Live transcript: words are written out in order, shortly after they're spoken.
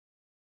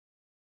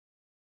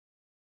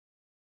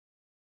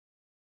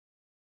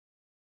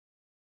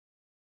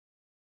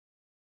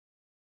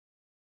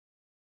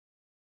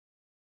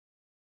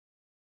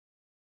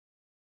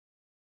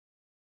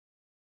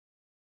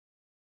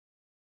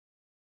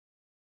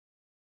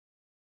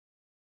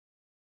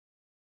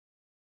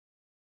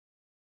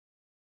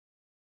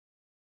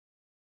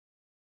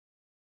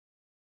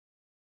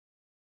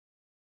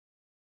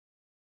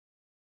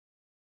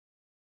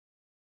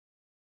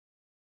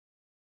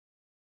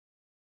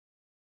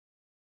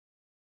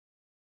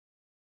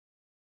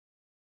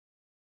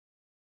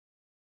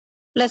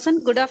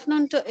Pleasant good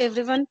afternoon to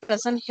everyone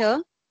present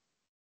here.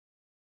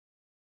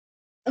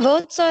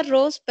 Words are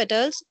rose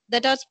petals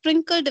that are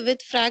sprinkled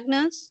with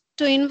fragrance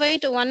to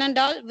invite one and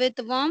all with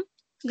warm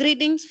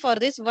greetings for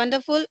this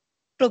wonderful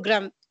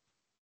program.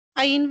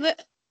 I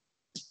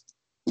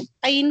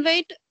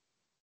invite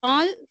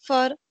all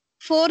for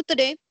fourth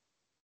day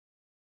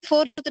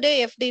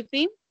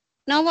FDP.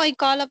 Now I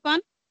call upon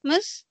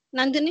Miss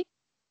Nandini.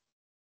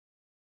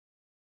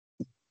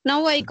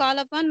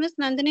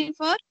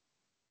 For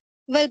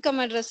welcome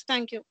address.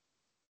 Thank you.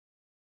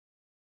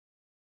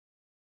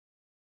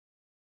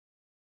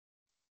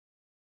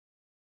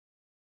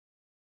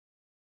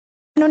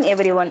 Good afternoon,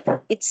 everyone.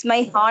 It's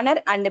my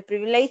honor and a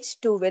privilege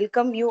to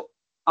welcome you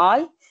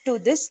all to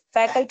this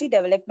faculty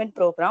development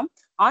program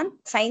on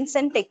Science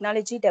and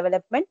Technology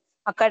Development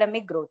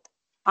Academic Growth.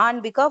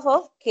 On behalf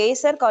of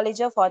K.S.R College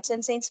of Arts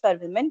and Science for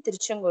Women,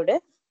 Tiruchengode,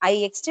 I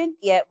extend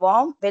a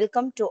warm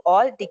welcome to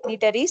all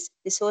dignitaries,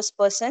 resource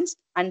persons,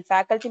 and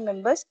faculty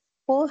members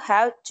who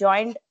have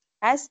joined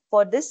us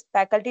for this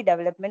faculty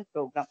development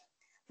program.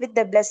 With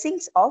the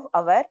blessings of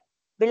our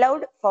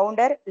beloved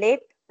founder,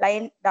 late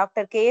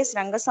Dr. K.S.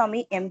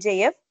 Rangasamy,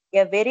 MJF,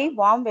 a very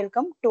warm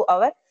welcome to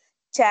our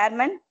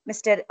chairman,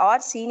 Mr. R.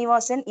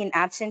 Srinivasan in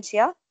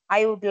absentia.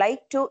 I would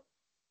like to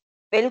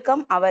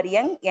welcome our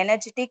young,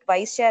 energetic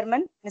vice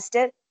chairman,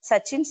 Mr.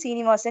 Sachin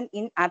Srinivasan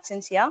in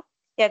absentia.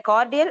 A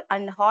cordial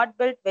and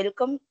heartfelt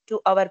welcome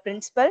to our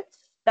principal,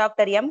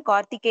 Dr. M.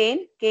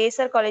 Karthikeyan,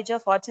 K.S.R College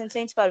of Arts and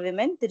Science for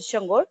Women,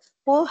 Tiruchengode,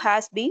 who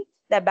has been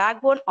the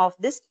backbone of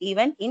this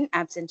event in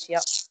absentia.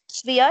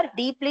 We are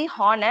deeply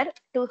honored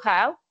to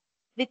have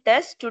with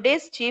us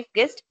today's chief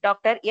guest,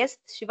 Dr. S.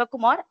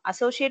 Sivakumar,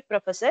 Associate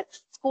Professor,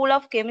 School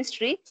of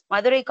Chemistry,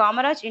 Madurai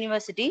Kamaraj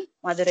University,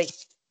 Madurai.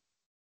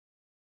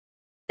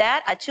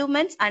 Their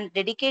achievements and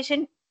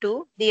dedication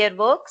to their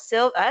work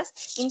serve as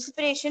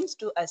inspirations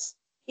to us.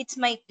 It's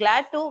my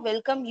glad to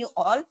welcome you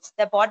all,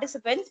 the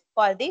participants,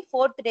 for the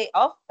fourth day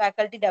of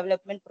Faculty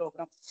Development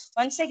Program.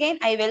 Once again,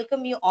 I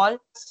welcome you all.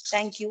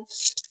 Thank you.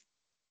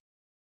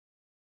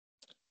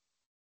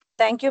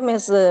 Thank you,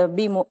 Ms.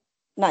 M.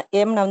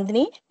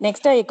 Nandini.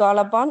 Next, I call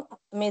upon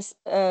Ms.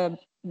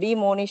 B.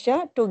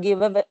 Monisha to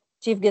give a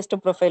chief guest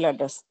profile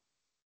address.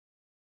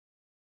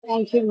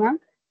 Thank you, ma'am.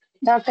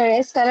 Dr.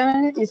 S.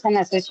 Saravanan is an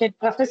associate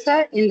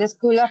professor in the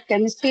School of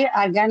Chemistry,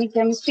 Organic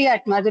Chemistry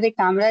at Madurai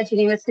Kamaraj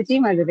University,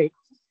 Madurai.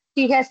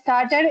 He has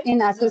started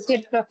in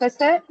associate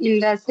professor in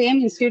the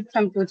same institute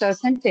from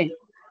 2010.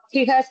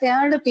 He has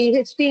earned a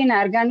PhD in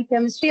Organic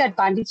Chemistry at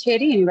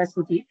Pondicherry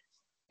University.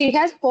 He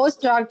has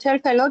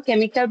postdoctoral fellow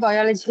chemical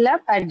biology lab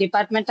at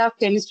Department of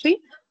Chemistry,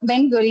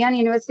 Ben Gurion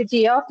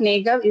University of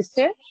Negev,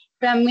 Israel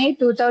from May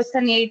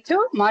 2008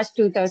 to March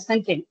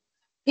 2010.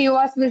 He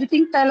was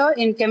visiting fellow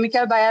in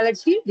chemical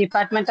biology,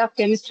 Department of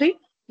Chemistry,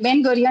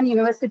 Ben Gurion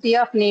University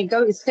of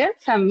Negev, Israel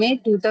from May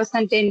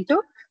 2010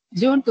 to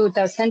June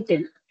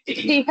 2010.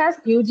 He has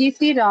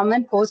UGC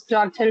Raman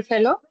postdoctoral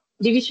fellow,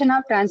 Division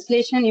of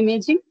Translation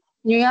Imaging,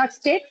 New York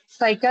State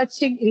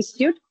Psychiatric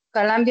Institute,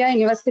 Columbia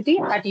University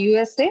at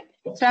USA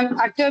from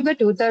October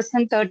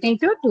 2013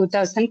 to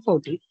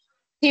 2014.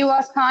 He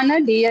was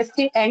honored D.Sc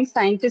Young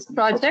Scientist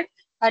Project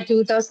at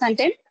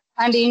 2010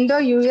 and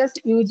Indo-US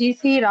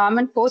UGC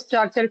Raman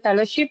Postdoctoral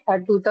Fellowship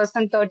at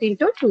 2013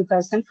 to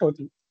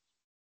 2014.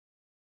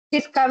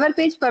 His cover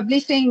page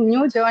published in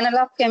New Journal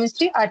of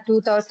Chemistry at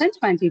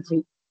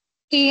 2023.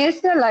 He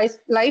is a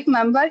life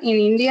member in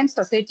Indian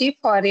Society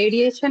for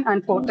Radiation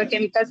and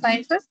Photochemical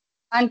Sciences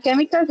and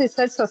Chemical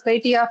Research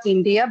Society of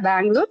India,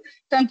 Bangalore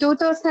from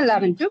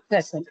 2011 to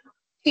present.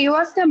 He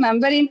was a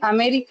member in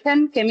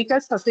American Chemical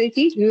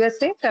Society,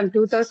 USA from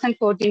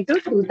 2014 to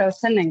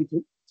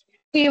 2019.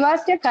 He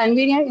was a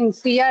convener in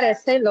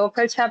CRSA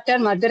local chapter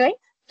Madurai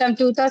from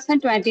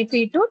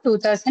 2023 to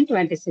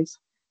 2026.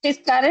 His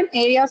current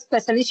area of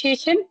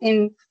specialization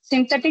in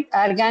synthetic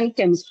organic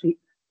chemistry.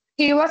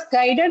 He was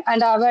guided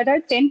and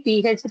awarded 10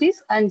 PhDs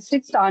and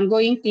 6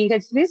 ongoing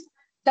PhDs,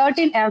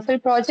 13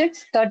 MPhil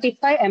projects,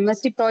 35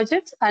 M.Sc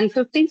projects, and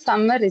 15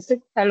 summer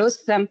research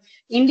fellows from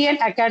Indian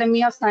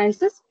Academy of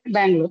Sciences,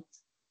 Bangalore.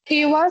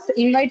 He was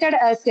invited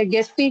as a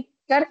guest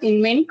speaker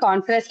in many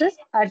conferences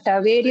at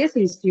various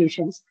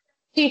institutions.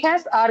 He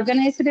has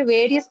organized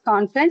various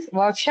conference,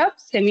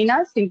 workshops,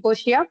 seminars,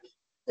 symposia.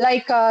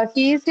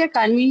 He is a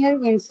convener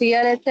in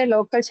CRSA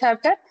local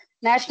chapter,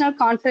 National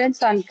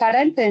Conference on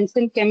Current Trends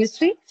in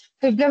Chemistry,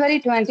 February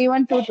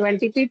 21 to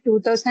 23,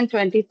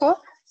 2024,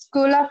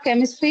 School of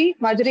Chemistry,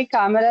 Madurai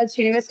Kamaraj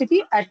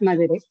University at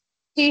Madurai.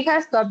 He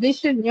has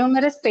published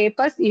numerous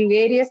papers in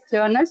various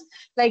journals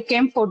like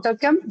Chem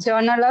Photochem,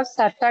 Journal of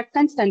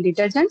Surfactants and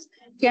Detergents,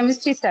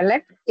 Chemistry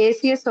Select,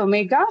 ACS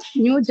Omega,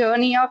 New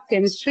Journey of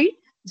Chemistry,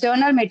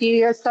 Journal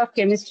Materials of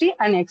Chemistry,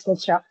 and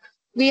etc.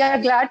 We are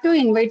glad to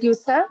invite you,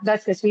 sir. The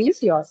session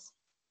is yours.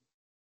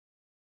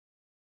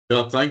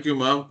 Yeah, thank you,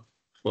 ma'am,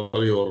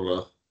 for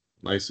your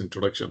nice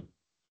introduction.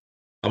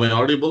 Am I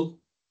audible?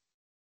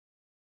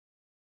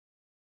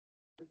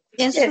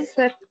 Yes,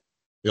 sir.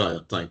 Yeah,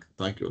 thank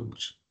you very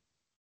much.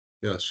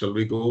 Yeah, shall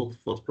we go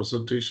for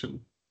presentation?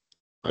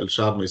 I'll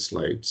share my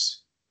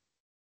slides.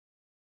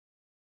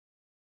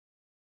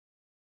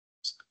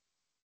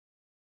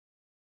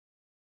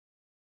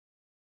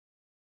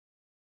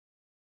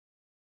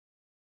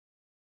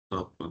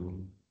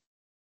 Open.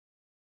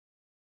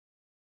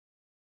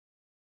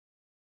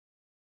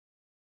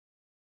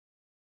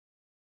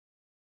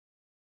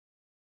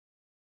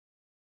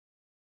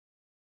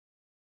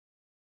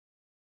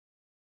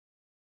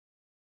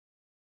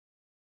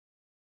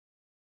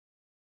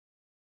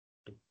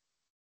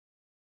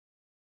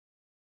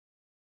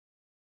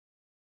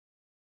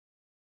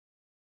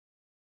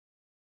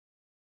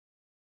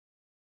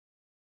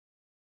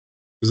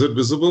 Is it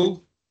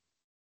visible?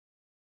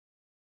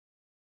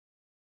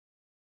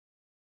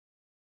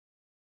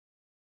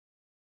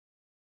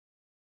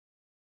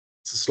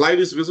 The slide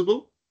is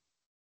visible?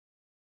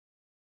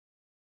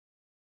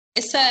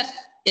 Yes, sir.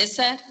 Yes,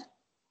 sir.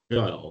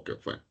 Yeah, okay,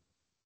 fine.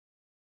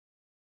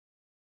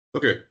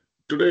 Okay,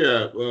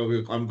 today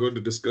I'm going to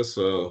discuss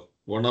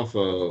one of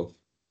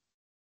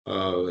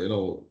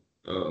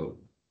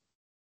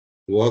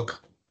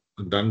work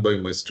done by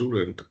my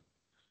student.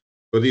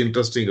 Very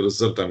interesting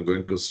result I'm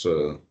going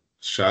to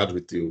share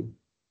with you.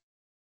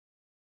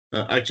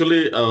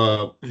 Actually,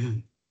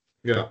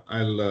 yeah,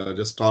 I'll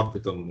just start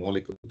with a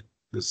molecule.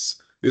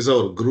 This is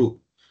our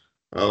group.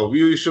 We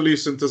usually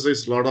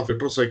synthesize a lot of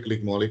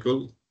heterocyclic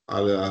molecule,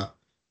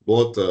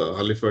 both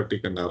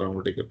aliphatic and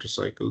aromatic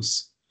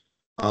heterocycles.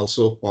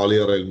 Also,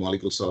 polyaryl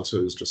molecules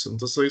also used to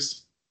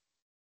synthesize.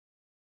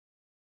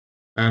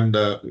 And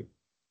and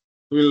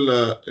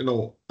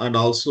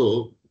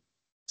also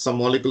some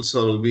molecules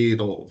will be,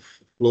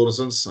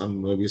 fluorescence,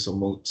 and maybe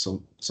some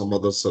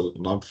others are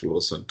not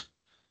fluorescent.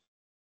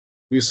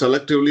 We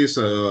selectively,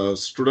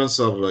 students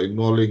are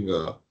involving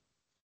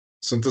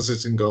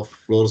synthesizing of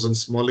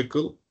fluorescence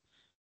molecule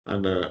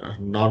and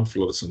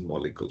non-fluorescent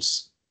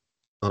molecules,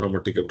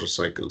 aromatic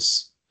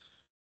heterocycles.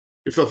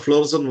 If a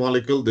fluorescent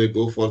molecule, they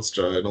go for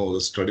the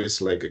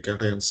studies like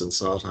cation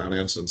sensors,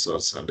 anion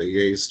sensors, and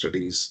AI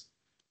studies,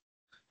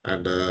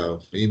 and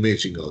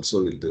imaging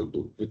also will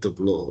do with the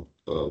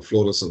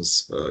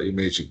fluorescence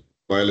imaging,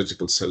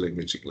 biological cell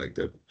imaging like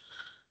that.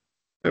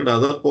 And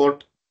other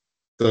part,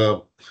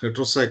 the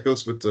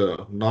heterocycles with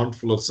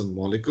non-fluorescent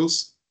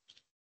molecules,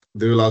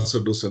 they will also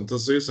do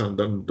synthesis and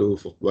then do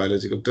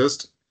biological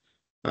test.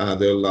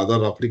 There will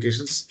other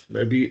applications.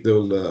 Maybe they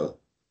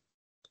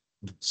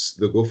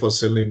go for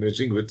cell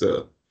imaging with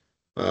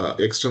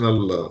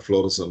external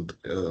fluorescent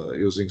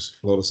using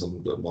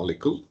fluorescent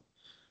molecule.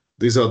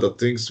 These are the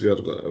things we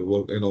are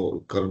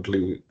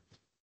currently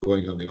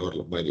going on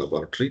in my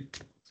laboratory.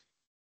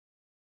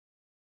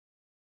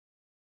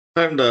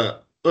 And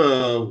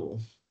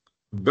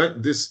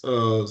this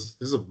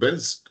is a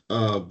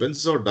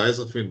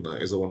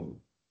benzodiazepine is a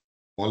one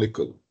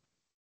molecule.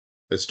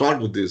 Let's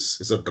start with this.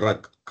 It's a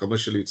drug.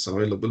 Commercially, it's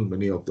available,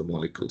 many of the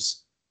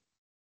molecules.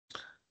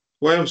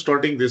 Why I'm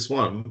starting this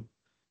one?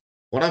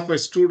 One of my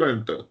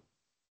student, her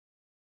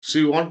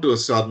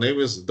name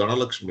is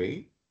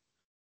Dhanalakshmi.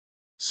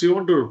 She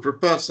want to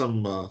prepare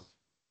some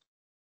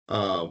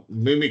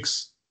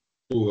mimics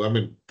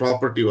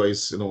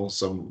property-wise,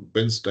 some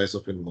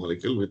benzodiazepine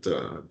molecule with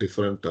a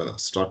different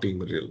starting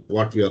material.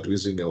 What we are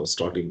using our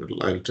starting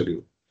material, I'll tell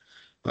you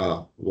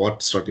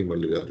what starting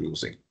material we are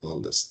using. All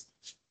this.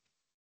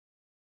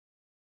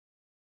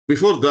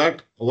 Before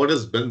that, what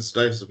is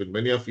benzodiazepine?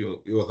 Many of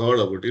you heard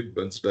about it.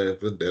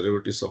 Benzodiazepine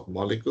derivatives of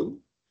molecule,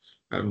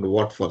 and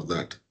what for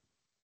that?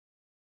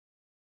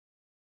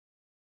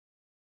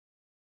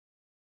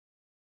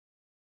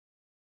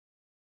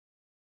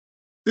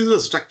 This is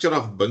the structure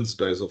of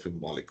benzodiazepine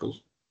molecule.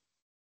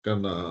 You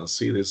can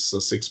see this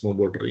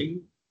 6-membered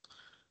ring.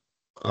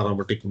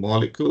 Aromatic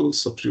molecule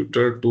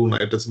substituted to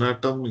nitrogen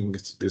atom.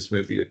 This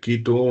may be a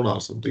ketone or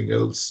something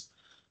else.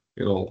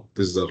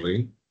 This is the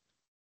ring.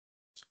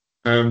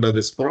 And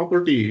this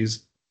property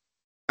is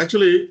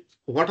actually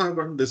what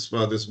happened. This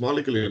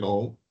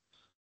molecule,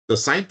 the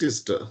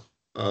scientist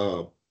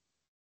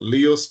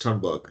Leo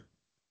Sternberg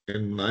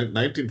in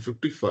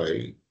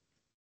 1955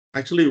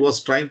 actually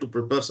was trying to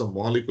prepare some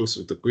molecules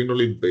with the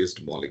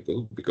quinoline-based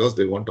molecule because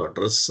they want to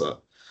address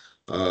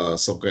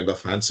some kind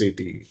of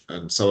anxiety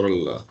and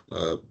several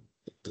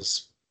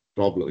this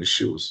problem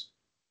issues.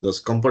 There's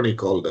a company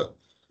called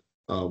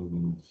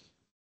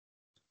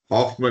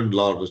Hoffman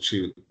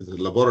Laboratory.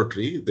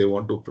 They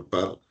want to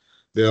prepare.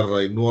 They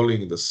are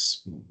involving in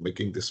this,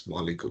 making this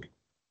molecule.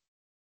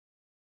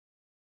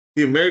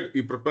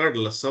 He prepared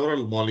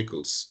several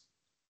molecules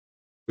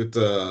with.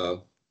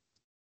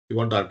 You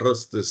want to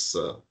address this.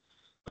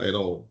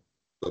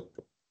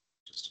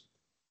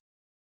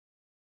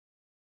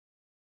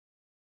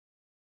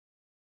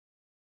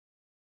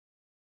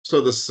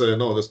 So this,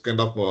 this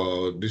kind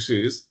of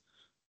disease,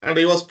 and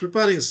he was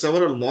preparing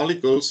several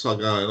molecules,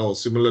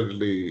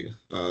 similarly,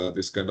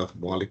 this kind of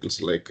molecules,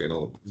 like,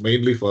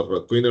 mainly for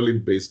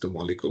quinoline-based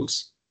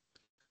molecules.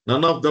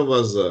 None of them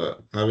was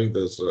having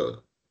this,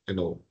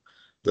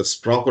 this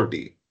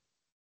property.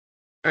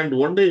 And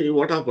one day,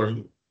 what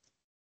happened?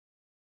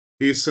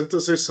 He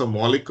synthesized a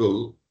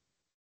molecule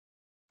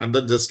and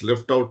then just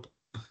left out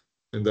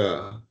in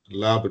the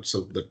lab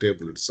itself, the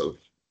table itself.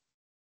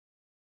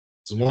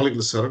 It's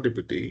molecular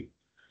serendipity.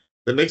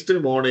 The next day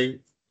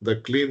morning, the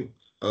clean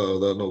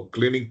the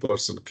cleaning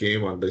person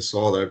came and they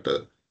saw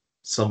that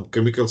some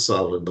chemicals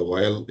are in the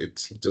vial.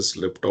 It's just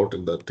left out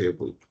in the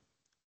table.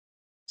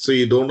 So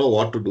he don't know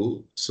what to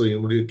do. So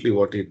immediately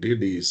what he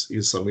did is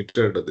he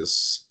submitted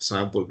this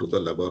sample to the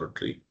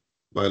laboratory,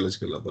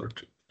 biological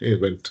laboratory. He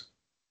went.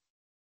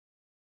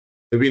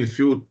 Maybe a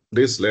few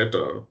days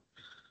later,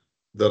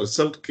 the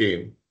result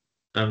came,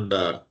 and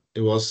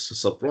he was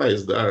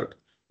surprised that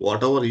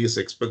whatever he is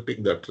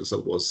expecting, that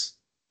result was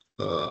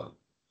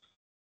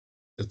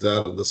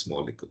there in this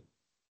molecule.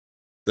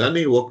 Then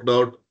he worked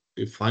out,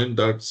 he find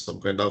that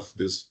some kind of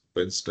this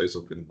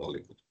benzodiazepine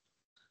molecule.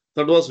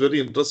 That was very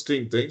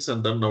interesting things.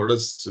 And then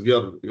nowadays we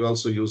are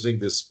also using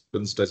this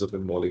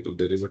benzodiazepine molecule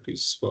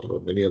derivatives for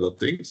many other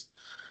things.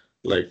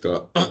 Like,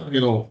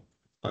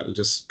 I'll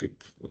just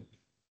skip.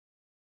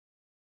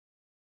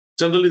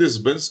 Generally, these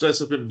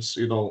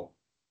benzodiazepines,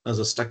 as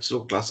a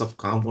structural class of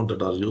compound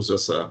that are used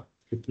as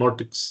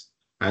hypnotics,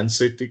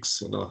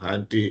 anxiolytics,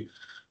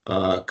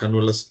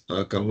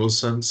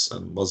 convulsants,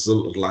 and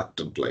muscle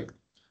relaxant like.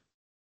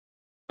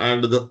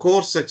 And the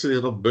course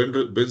actually,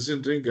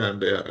 benzene ring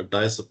and a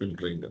diazepine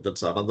ring.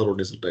 That's another one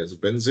is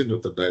benzene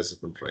with a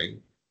diazepine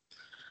ring.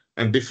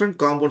 And different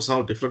compounds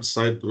have different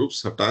side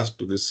groups attached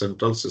to these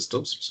central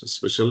systems,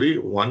 especially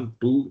 1,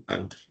 2,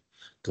 and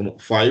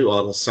 5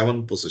 or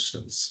 7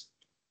 positions.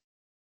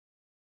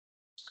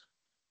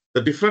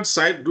 The different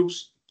side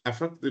groups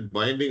affect the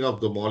binding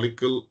of the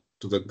molecule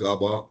to the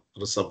GABA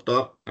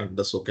receptor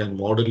and so can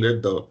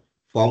modulate the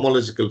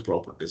pharmacological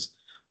properties.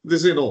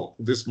 This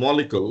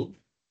molecule,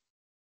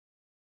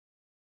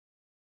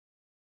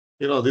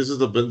 this is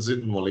the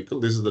benzene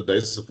molecule. This is the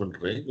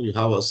diazepine ring. You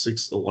have a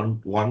 6,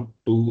 1,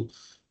 2,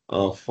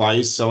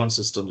 5, 7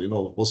 system.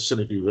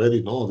 Position if you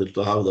vary, that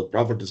will have the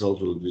properties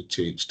also will be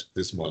changed.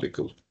 This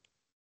molecule,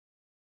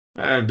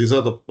 and these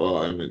are the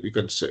you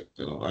can check.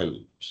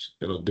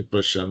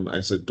 Depression.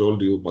 As I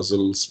told you,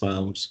 muscle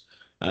spasms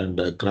and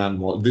grand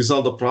mal. These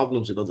are the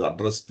problems.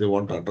 They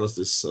want to address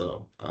this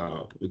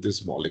with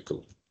this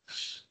molecule.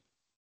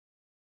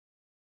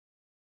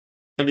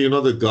 And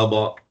the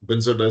GABA,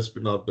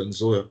 benzodiazepine or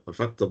benzo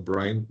affect the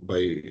brain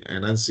by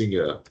enhancing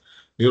a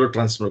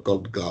neurotransmitter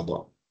called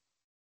GABA.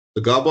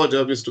 The GABA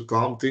job is to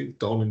calm things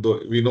down.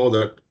 We know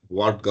that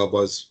what GABA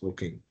is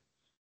working,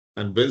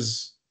 and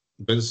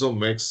benzo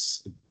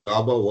makes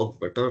GABA work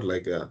better,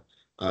 like a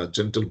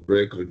gentle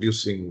break,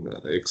 reducing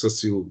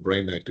excessive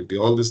brain activity.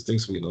 All these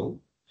things we know.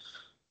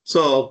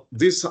 So with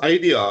this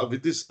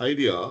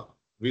idea,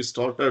 we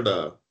started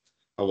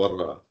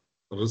our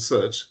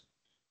research.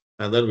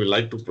 And then we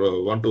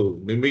want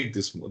to mimic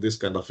this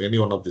kind of any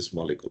one of these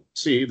molecules.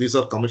 See, these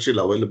are commercially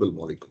available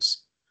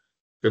molecules.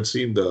 You can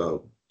see in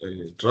the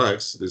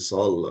drugs, this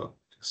all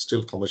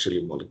still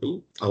commercially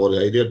molecule. Our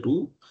idea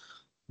to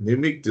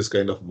mimic this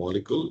kind of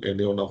molecule,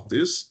 any one of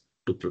this,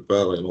 to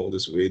prepare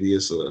this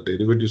various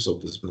derivatives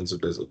of this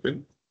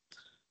benzodiazepine.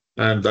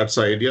 And that's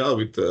the idea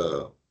with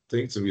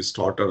things we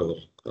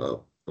started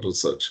our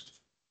research.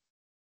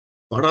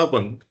 What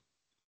happened?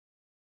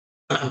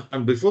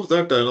 And before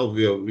that,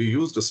 we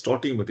used a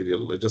starting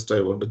material. I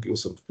want to give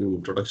some few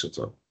introductions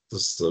on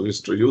this. We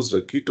used to use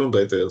a ketone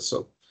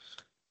diethyl.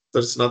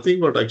 That's nothing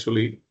but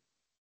actually,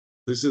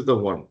 this is the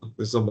one.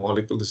 This is a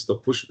molecule. This is the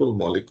push-pull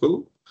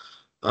molecule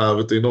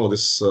with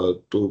this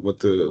two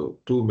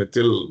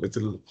methyl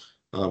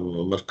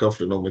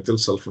mercaptan, methyl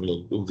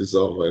sulfonyl. These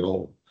are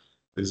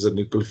this is a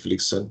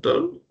nucleophilic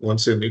center.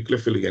 Once a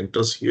nucleophilic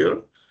enters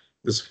here,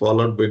 this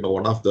followed by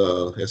one of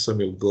the SM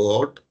will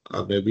go out,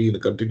 or maybe in the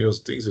continuous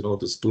things,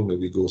 this 2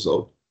 maybe goes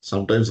out.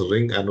 Sometimes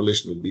ring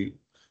annulation will be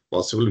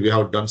possible. We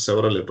have done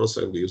several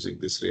heterocyclic using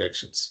these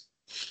reactions.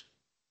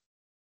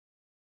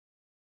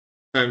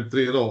 And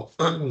these are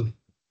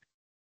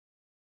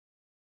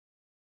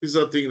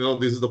things,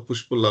 this is the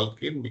push-pull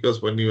alkene,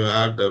 because when you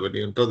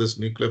enter this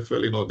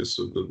nucleophile, this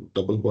the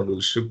double bond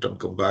will shift and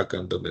come back,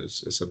 and then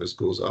SMS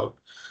goes out.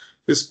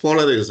 This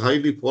polarized,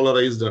 highly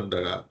polarized and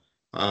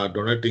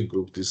donating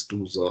group, these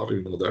two are,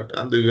 that,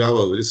 and they have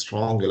a very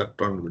strong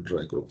electron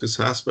withdrawing group. These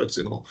aspects,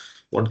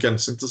 one can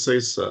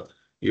synthesize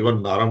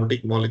even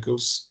aromatic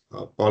molecules,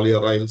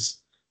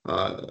 polyaryls,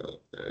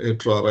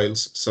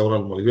 heteroaryls,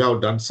 several molecules. We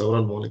have done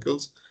several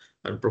molecules,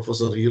 and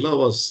Professor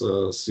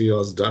Hila she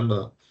has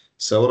done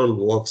several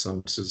works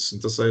and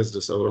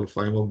synthesized several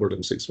 5-membered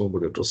and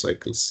 6-membered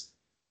heterocycles.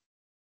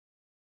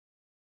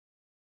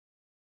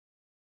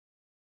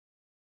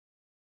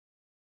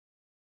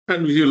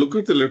 And if you look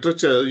at the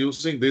literature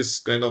using this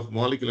kind of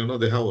molecule,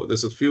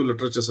 there's a few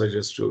literatures I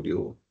just showed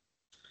you.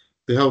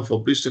 They have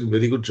published in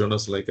very good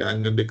journals like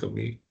Ang and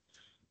Dekami,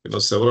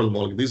 several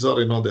molecules. These are,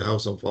 they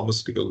have some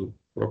pharmaceutical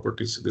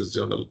properties in this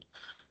journal.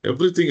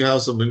 Everything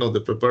has some, they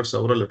prepared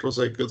several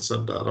heterocycles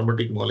and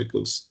aromatic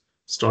molecules,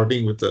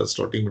 starting with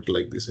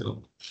like this,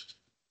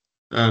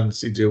 and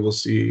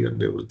CJOC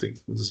and everything.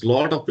 There's a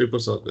lot of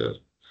papers are there,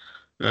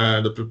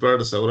 and they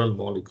prepared several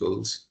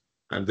molecules,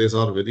 and these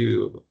are very,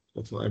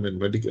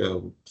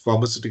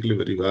 pharmaceutically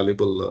very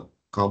valuable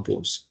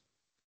compounds.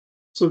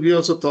 So we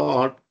also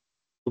thought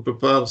to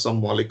prepare some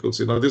molecules.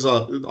 These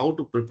are how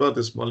to prepare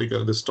this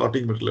molecule, the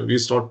starting material. We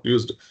used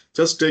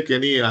just take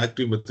any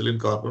active methylene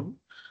carbon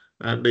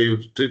and you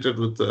treat it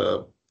with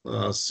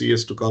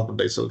CS2 carbon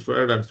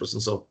disulfide and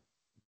presence of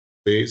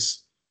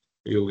base.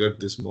 You get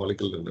this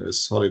molecule in a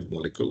solid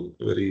molecule.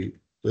 Very,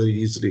 very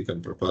easily you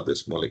can prepare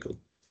this molecule.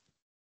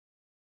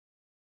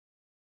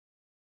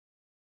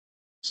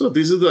 So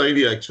this is the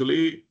idea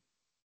actually.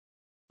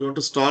 We want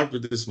to start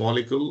with this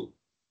molecule,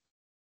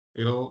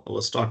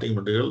 our starting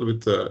material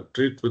with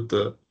treat with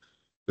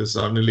this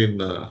aniline,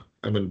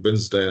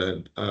 benz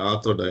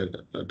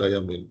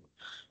diamine,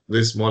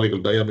 this molecule,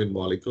 diamine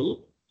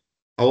molecule.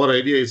 Our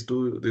idea is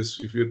to this,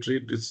 if you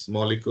treat this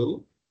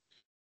molecule,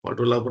 what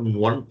will happen?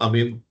 One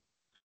amine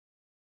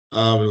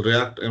will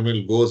react,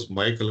 goes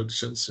Michael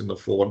additions in the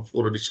 4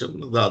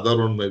 addition. The other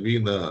one maybe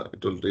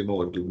it will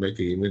make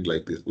a imine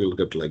like this. We'll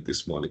get like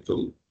this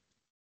molecule.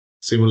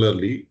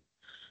 Similarly,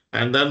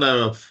 and then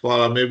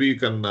maybe you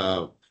can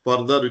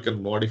further we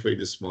can modify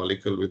this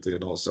molecule with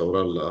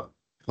several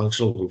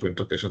functional group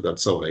integration.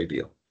 That's our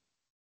idea.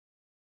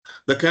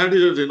 The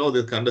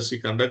candidate, she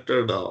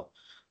conducted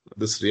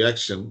this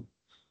reaction.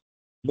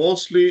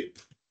 Most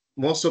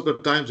of the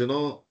times,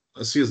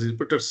 she has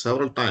repeated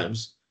several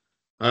times,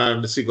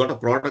 and she got a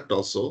product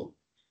also.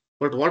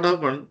 But what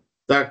happened?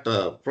 That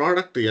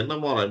product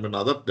NMR,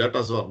 other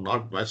data are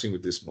not matching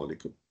with this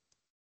molecule.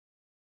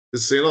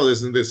 This, in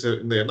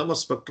the NMR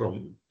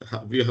spectrum,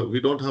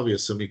 we don't have a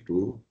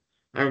semi-group,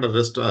 and the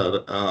rest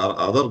are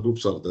other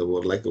groups are there,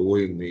 like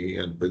OMe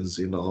and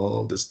benzene,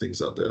 all these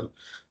things are there.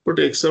 But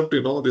except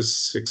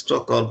this extra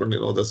carbon,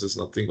 this is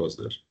nothing was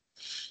there.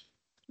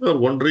 We are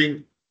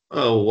wondering,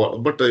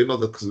 but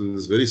this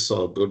is very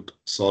good,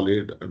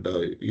 solid, and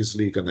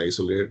easily you can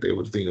isolate.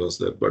 Everything was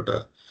there,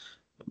 but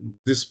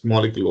this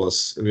molecule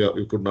was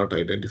we could not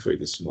identify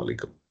this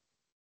molecule.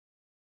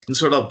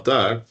 Instead of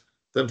that,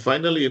 then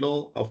finally,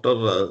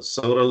 after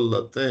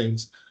several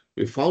things,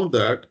 we found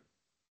that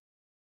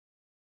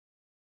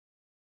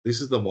this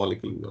is the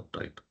molecule we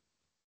obtained.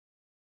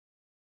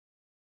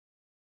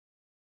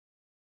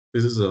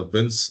 This is a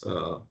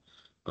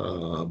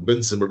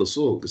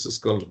benzimidazole. This is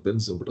called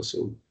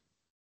benzimidazole.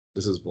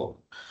 This is one.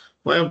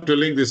 Why I'm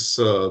telling these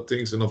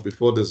things,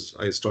 before this,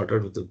 I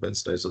started with the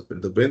benz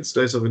diazepine. The benz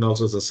diazepine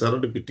also is a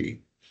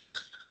serendipity.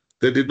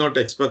 They did not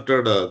expect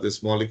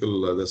this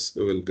molecule this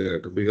will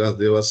get, because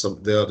they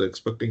are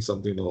expecting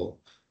something,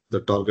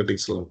 the targeting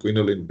some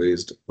quinoline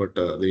based, but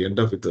they end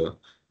up with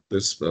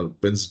this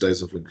benz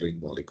diazepine ring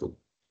molecule.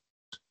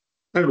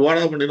 And what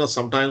happened,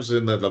 sometimes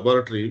in the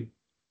laboratory,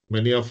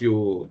 many of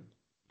you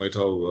might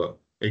have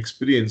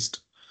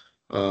experienced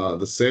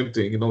the same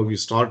thing. We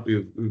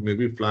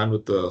maybe plan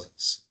with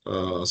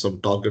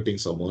some targeting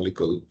some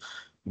molecule,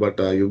 but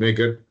you may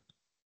get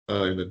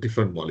in a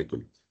different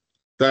molecule.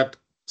 That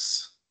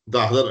the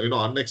other,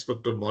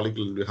 unexpected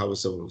molecule will have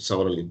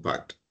several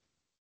impact.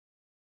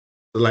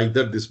 Like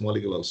that, this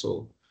molecule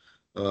also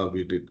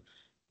we did.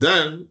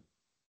 Then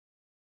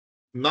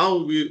now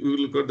we will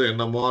look at the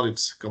NMR.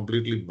 It's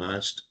completely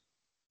matched.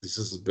 This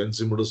is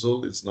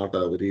benzimidazole. It's not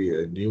a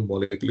very new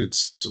molecule.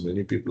 It's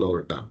many people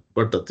have done.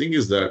 But the thing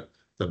is that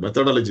the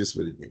methodology is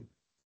very new.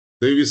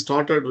 Then we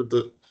started with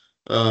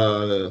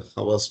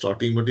our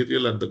starting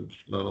material, and then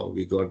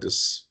we got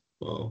this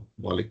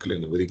molecule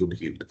in a very good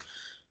yield.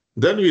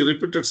 Then we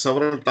repeated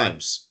several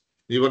times.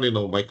 Even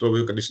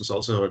microwave conditions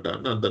also have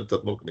done, and then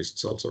thermal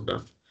conditions also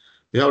done.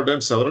 We have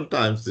done several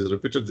times. They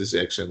repeated these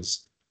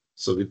actions.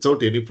 So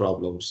without any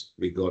problems,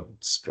 we got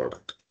this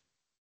product.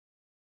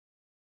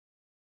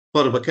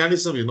 For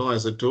mechanism,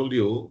 as I told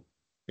you,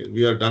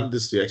 we have done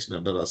this reaction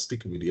under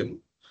acidic medium.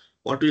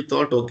 What we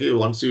thought, okay,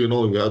 once we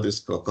have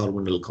this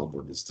carbonyl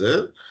compound is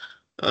there,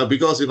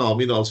 because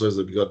amine also is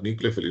we got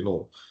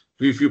nucleophile.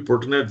 If you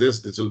protonate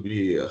this will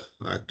be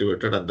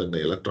activated, and then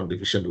the electron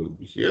division will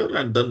be here,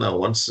 and then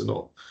once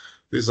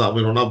this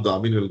amine, one of the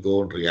amine will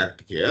go and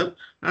react here,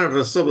 and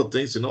rest of the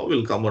things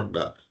will come and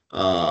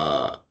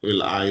I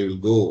will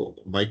go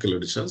Michael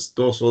additions,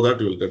 so that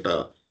you will get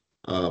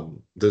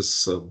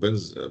this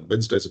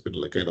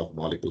benzodiazepine kind of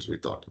molecules we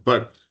thought.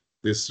 But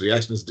this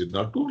reactions did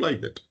not do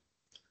like that.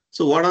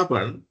 So what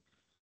happened?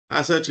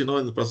 As such, in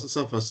the presence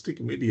of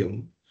acidic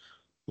medium,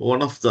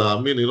 one of the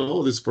amine,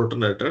 this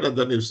protonated, and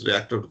then it's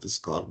reacted with this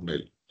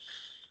carbonyl.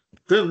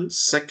 Then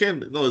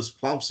second, it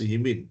forms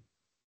imine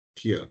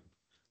here.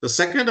 The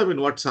second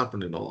amine, what's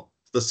happened,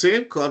 the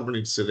same carbon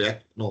it's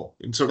react,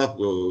 instead of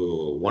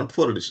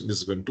 1,4 addition,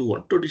 this is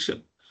 1,2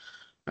 addition.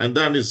 And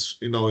then is,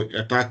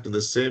 attacked in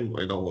the same,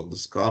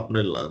 this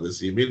carbonyl,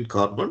 this imine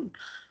carbon,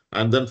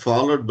 and then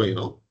followed by,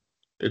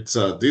 it's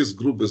this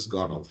group is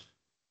gone off.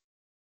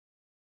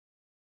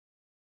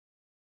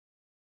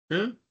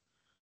 Yeah.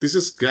 This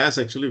is gas,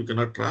 actually, we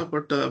cannot trap,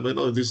 but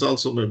this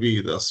also may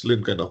be the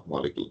acetylene kind of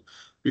molecule.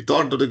 We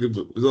thought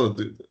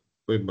that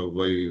by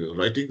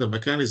writing the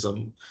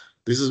mechanism,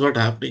 this is what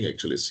happening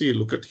actually. See,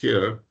 look at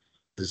here,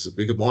 this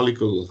big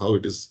molecule, how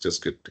it is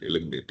just get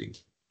eliminating.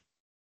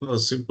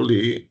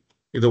 Simply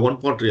in the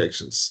one-part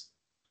reactions.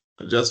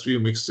 Just we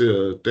mix,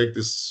 take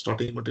this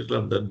starting material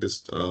and then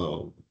this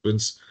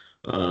Vince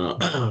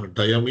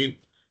diamine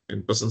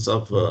in presence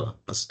of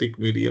acidic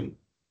medium.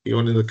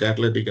 Even in the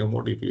catalytic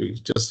amount, if you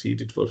just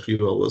heat it for a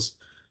few hours,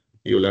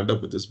 you will end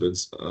up with this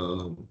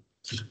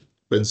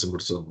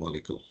benzimidazole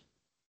molecule.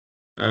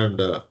 And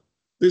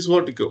this is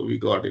what we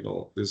got,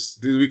 this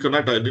we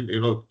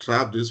cannot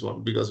trap this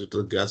one because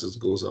the gases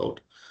goes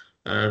out.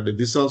 And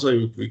this also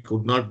we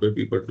could not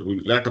maybe, but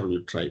later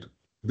we tried.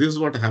 This is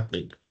what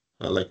happening,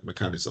 like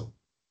mechanism.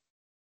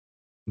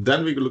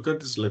 Then we look at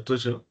this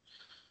literature.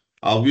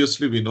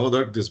 Obviously, we know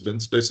that this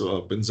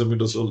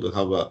benzimidazole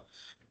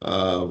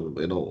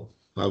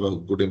have a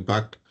good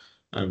impact,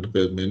 and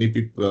many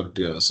people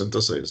are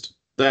synthesized.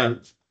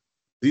 Then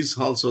these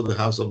also they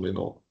have some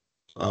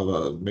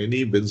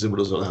many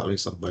benzimidazole having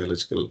some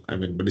biological,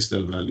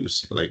 medicinal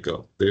values, like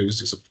they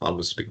use as a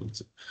pharmaceutical.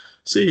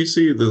 See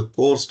the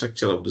core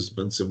structure of this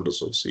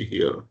benzimidazole. See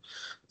here,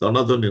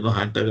 another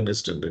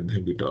antagonist and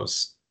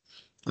inhibitors,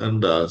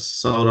 and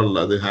several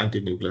other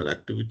anti-nuclear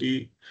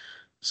activity.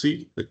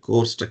 See the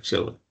core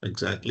structure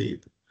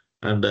exactly,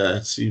 and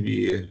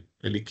HCV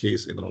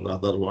helicase, the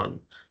other one,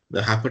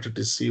 the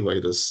hepatitis C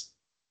virus.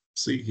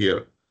 See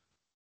here,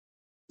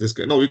 this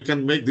we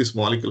can make this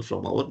molecule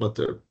from our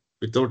method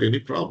without any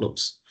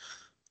problems,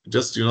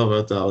 just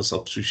with our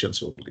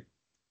substitutions only.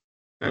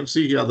 And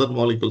see here other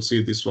molecules.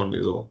 See this one,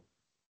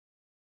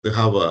 they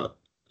have a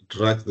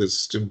drug.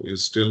 This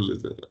is still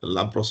the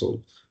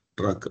lamprosol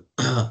drug.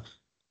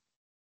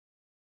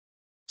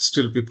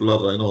 Still people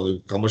are,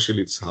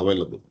 commercially it's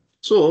available.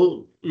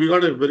 So we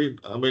got a very,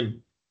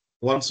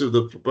 once you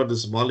prepare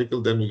this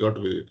molecule, then we got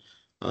very,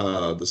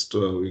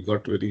 we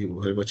got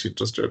very much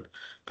interested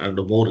and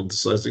more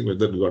emphasizing, and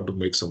then we got to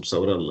make some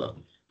several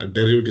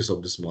derivatives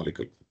of this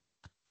molecule.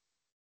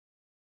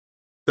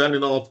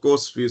 Then, of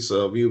course, we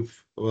survey,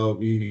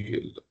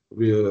 we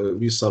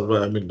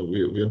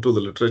went to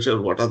the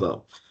literature, what are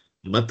the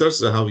methods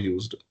they have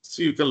used.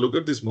 See, you can look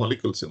at these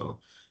molecules,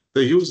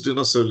 they used,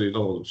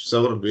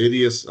 several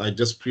various, I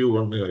just few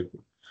one,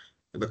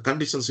 the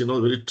conditions,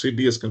 very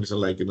tedious condition,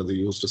 like, they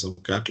used some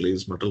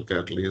catalyst, metal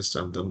catalyst,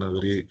 and then a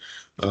very,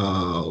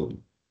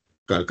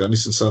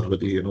 conditions are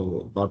very,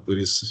 not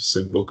very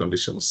simple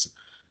conditions.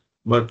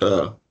 But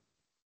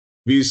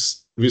we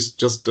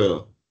just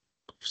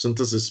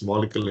synthesis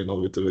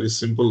molecule, with a very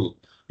simple,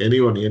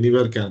 anyone,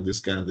 anywhere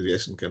the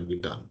reaction can be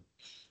done.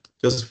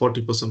 Just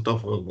 40%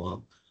 of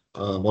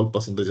mole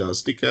percentage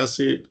acetic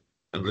acid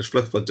and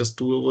reflux for just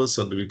 2 hours,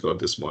 and we got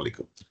this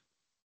molecule.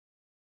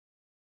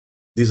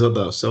 These are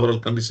the several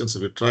conditions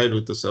we tried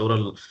with the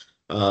several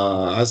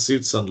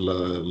acids and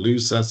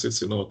Lewis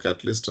acids,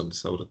 catalyst and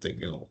several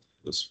things,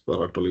 this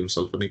toluene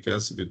sulfonic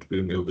acid,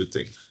 including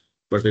everything.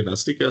 But in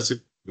acetic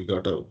acid, we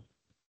got a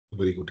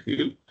very good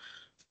yield.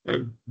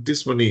 And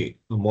this many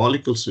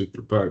molecules we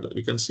prepared.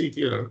 We can see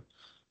here,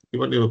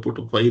 even if we put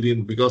a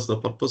pyridine, because the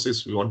purpose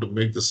is we want to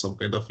make this some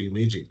kind of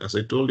imaging. As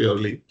I told you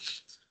earlier,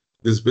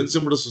 this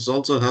benzimidazole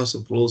also has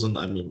some flaws in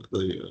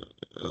the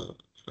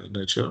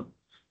nature.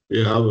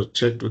 We have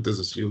checked with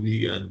this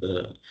UV,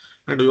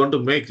 and we want to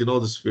make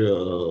this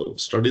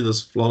study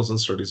this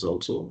fluorescence studies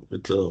also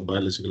with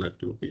biological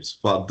activities.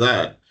 For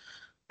that,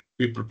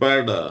 we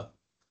prepared the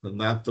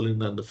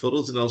naphthalene and the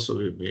ferrocene also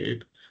we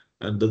made,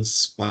 and then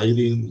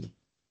pyridine.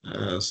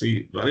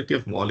 See, variety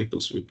of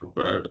molecules we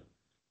prepared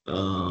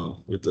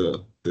with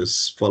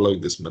this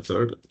following this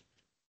method.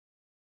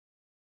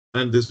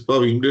 And this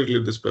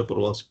immediately this paper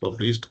was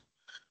published,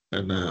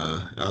 and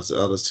as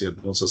RSC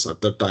advances at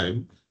that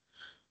time.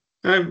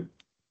 And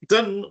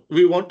then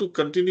we want to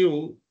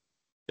continue,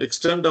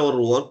 extend our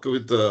work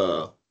with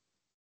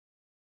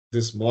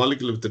this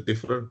molecule with the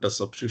different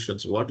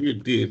substitutions. What we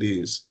did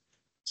is,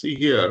 see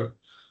here,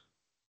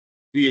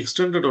 we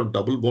extended on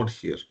double bond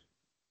here.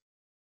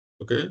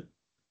 Okay.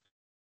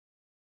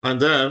 And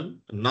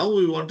then now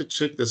we want to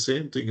check the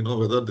same thing,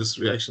 whether these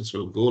reactions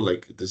will go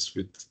like this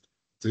with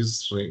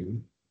this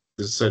ring,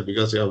 this side,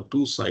 because you have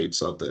two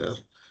sides are there.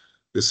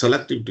 The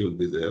selectivity will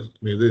be there.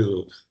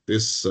 Maybe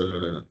this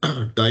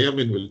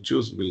diamine will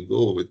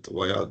go with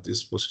via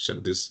this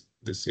position, this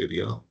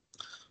area,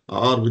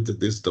 or with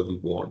this double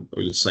bond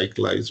will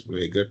cyclize.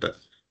 We get a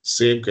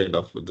same kind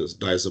of this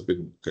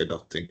diazepine kind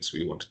of things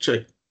we want to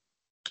check,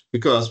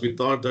 because we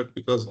thought that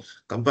because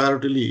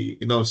comparatively,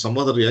 some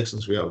other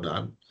reactions we have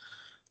done.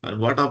 And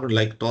what happened,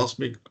 like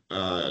Tosmic,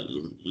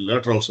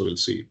 later also we'll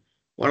see.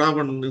 What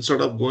happened,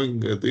 instead of going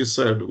this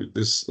side,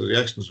 this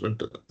reactions went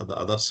to the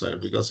other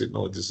side, because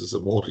this is a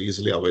more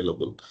easily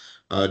available.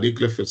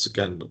 Nucleophiles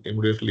can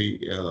immediately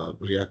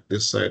react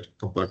this side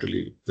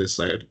comparatively this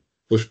side,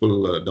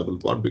 push-pull double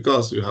bond,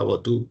 because you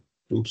have two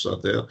groups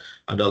are there,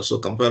 and also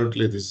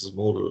comparatively this is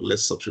more or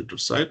less substituted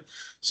side.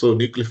 So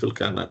nucleophile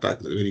can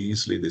attack very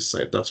easily this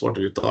side. That's what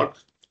we thought.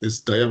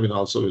 This diamine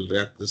also will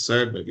react this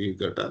side. Maybe you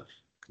get a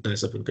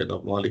diazepine kind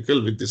of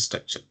molecule with this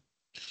structure.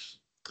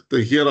 So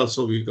here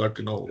also we got,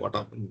 what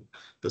happened,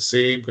 the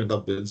same kind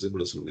of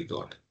benzimidazole we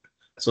got.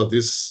 So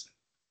this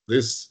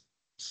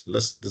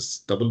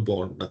double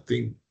bond,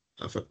 nothing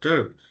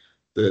affected.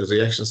 The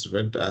reactions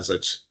went as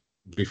such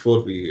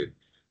before we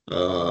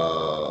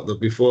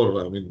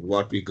I mean,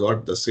 what we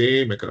got, the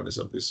same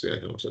mechanism this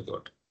reaction also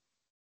got.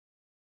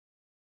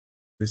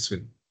 This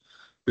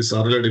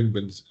RLADIN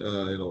means,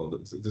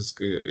 this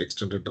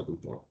extended double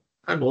bond.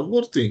 And one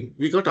more thing,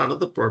 we got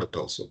another product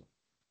also.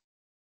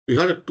 We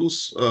had in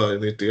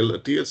the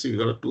TLC, we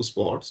got 2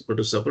 spots, but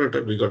to separate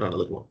it, we got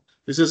another one.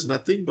 This is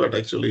nothing but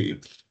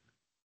actually,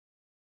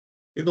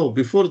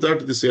 before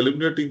that, this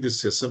eliminating this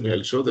sesame,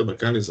 I'll show the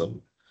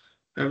mechanism.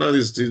 And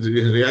this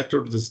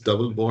reacted to this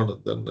double bond,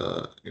 and then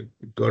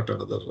it got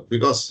another,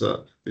 because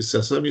the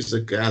sesame is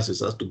a gas, it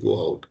has to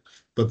go out.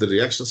 But the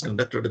reaction is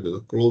conducted in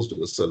the closed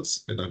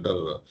vessels in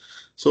under.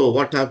 So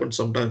what happens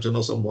sometimes,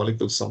 some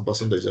molecules, some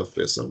percentage of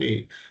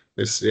sesame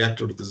is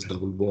reacted to this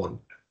double bond,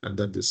 and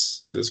then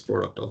this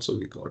product also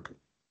we got.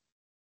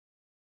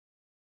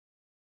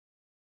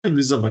 And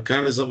this is a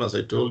mechanism, as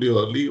I told you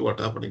earlier, what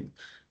happening,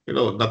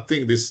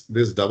 nothing, this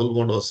double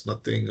bond was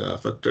nothing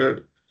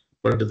affected,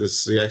 but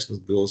this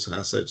reaction goes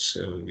as such,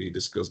 we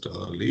discussed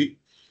earlier.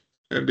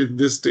 And in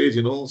this stage,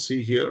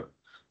 see here,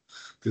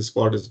 this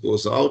part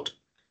goes out,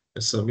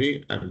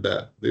 SME, and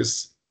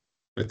this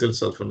methyl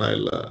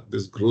sulfonyl,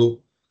 this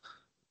group,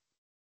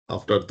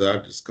 after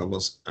that, it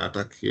comes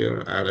attack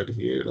here, added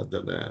here, and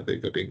then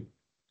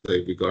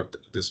we got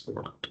this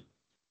product.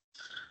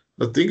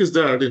 The thing is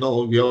that,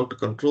 we have to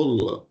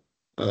control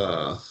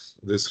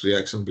this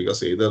reaction,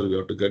 because either we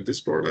have to get this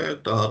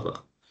product or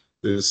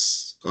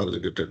this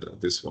conjugated,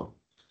 this one.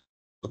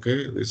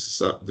 Okay,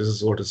 this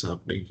is what is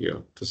happening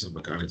here. This is a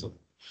mechanism.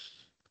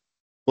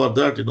 For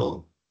that,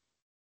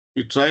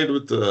 we tried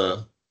with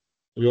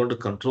we want to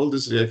control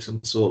this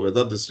reaction. So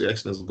whether this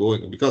reaction is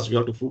going, because we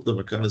have to prove the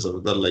mechanism,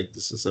 whether like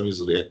this system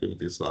is reacting with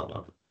this or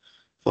not.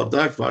 For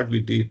that, what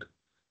we did,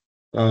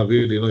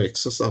 we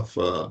excess of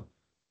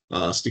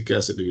acetic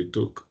acid we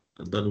took,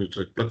 and then we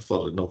reflect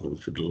for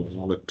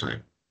longer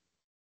time.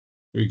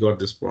 We got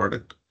this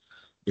product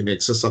in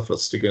excess of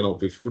acetic,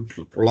 if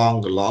we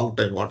prolong a long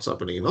time, what's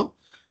happening,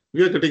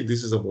 we are getting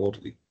this is a more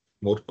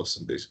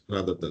percentage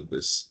rather than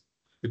this.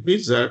 It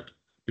means that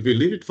if you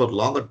leave it for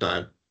longer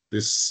time,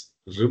 this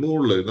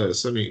removed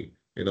SME,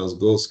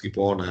 goes keep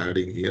on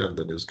adding here, and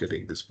then is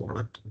getting this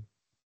product.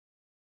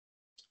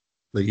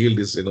 The yield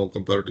is,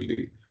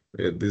 comparatively,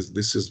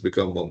 this has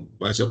become a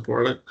major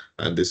product,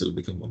 and this will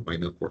become a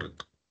minor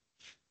product.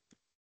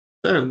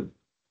 Then,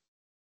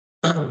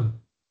 and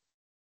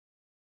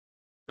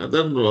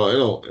then,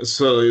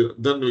 so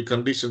then we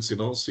conditions,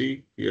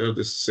 see here,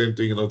 this same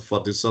thing, for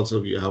this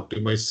also we have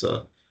optimize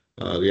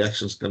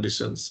reactions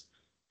conditions.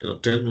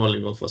 10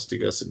 volume of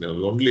acetic acid,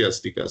 only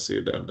acetic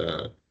acid, and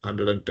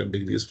 110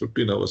 degrees,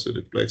 15 hours we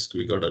replaced,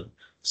 we got a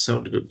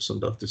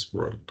 75% of this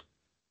product.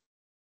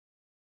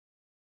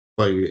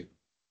 By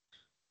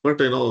but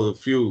a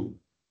few,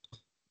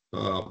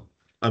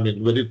 I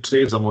mean, very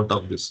trace amount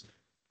of this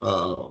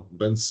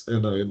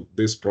in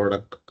this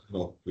product,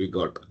 we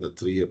got the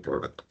 3-year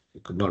product. We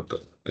could not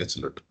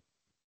isolate.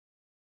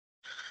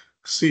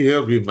 See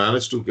here, we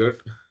managed to get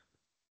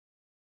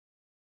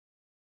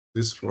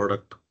this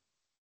product.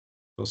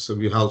 So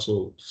we have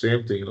also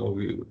same thing,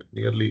 we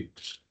nearly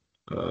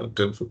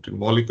 10-15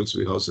 molecules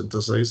we have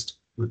synthesized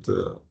with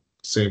the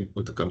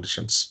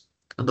conditions.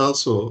 And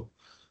also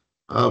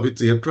with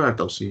the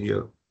heteroatoms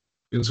here,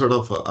 instead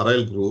of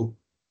aryl group,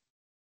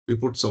 we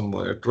put some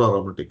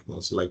heteroaromatic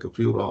ones like a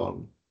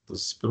furan, the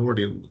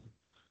spermidine,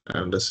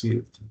 and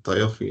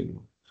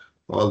thiophene.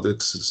 All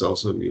this is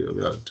also we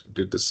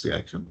did this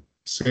reaction.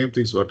 Same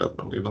things what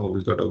happened, we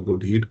got a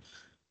good heat.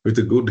 With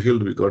a good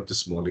yield, we got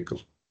this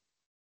molecule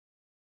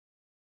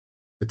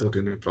without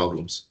any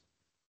problems.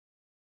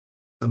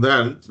 And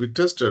then we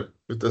tested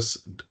with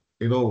this,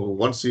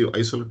 once you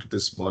isolated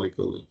this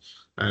molecule,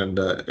 and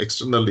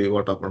externally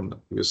what happened,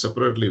 we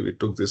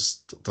took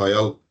this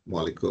thiol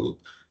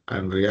molecule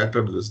and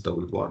reacted with this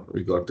double bond.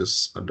 We got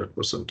this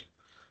 100%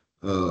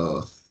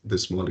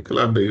 this molecule,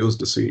 and they used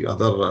to see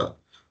other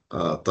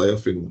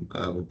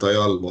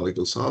thiol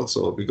molecules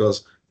also,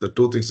 because the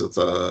two things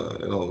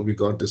that we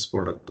got this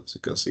product, as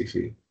you can see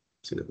here,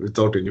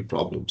 without any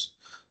problems.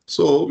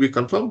 So we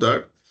confirmed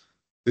that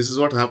this is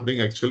what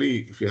happening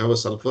actually. If you have a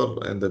sulfur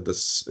and then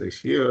this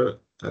here,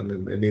 and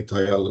in any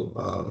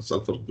thiol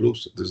sulfur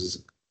groups, this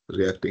is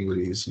reacting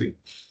very easily.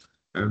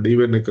 And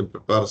even you can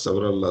prepare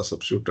several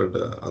substituted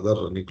other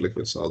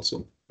nucleophils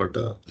also. But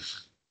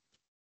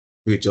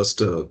we just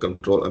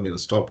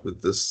stopped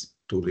with this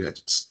 2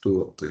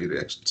 or 3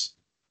 reactions.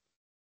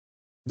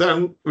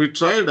 Then we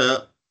tried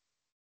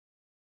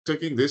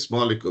taking this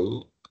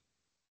molecule,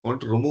 try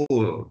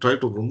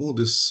to remove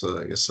this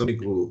SME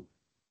group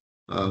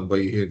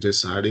by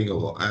just adding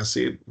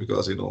acid,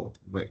 because to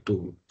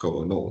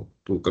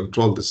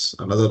control this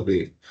another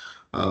way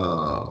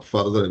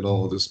further,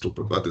 this to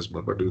prepare this,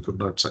 but we could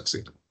not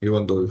succeed,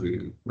 even though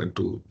we went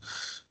to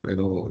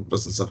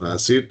presence of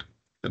acid,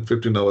 and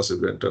 15 hours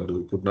it went, and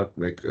we could not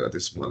make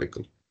this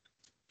molecule.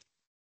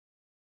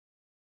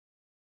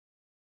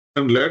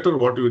 And later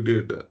what we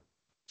did,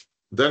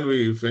 then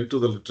we went to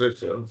the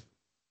literature,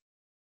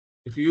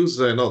 if you use,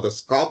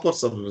 this copper,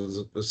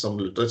 some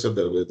literature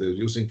they're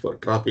using for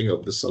trapping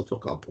of the sulfur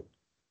compound.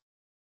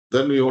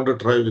 Then we want to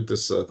try with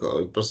this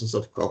presence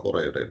of copper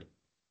iodide.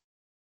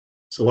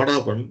 So what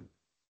happened?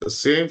 The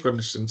same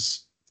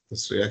conditions,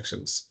 these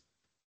reactions,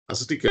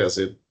 acetic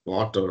acid,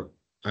 water,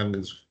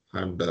 and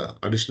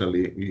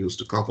additionally we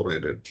used copper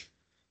iodide.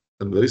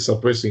 And very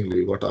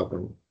surprisingly, what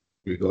happened?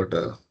 We got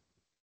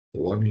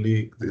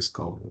only this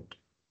compound.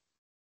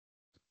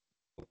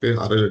 Okay,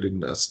 arrayed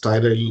in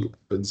sterile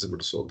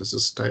benzimidazole. This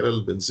is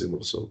sterile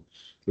benzimidazole.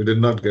 We did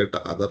not get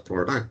other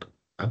product.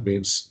 That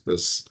means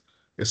this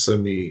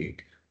SME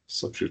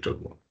substituted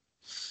one.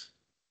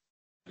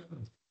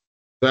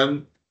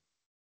 Then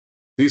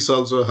these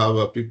also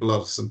have people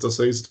are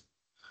synthesized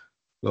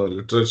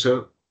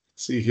literature.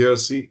 See here,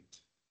 see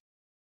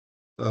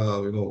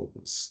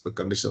the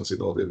conditions. They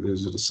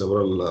used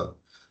several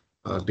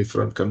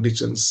different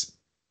conditions,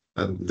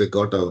 and they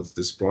got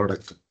this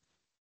product.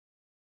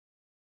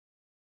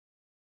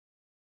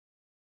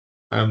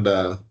 And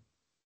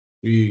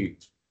we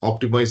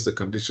optimize the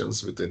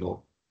conditions with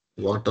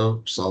water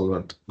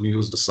solvent. We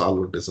use the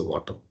solvent as a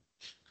water,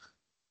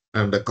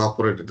 and the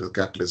copper is the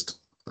catalyst.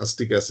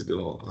 Acetic acid,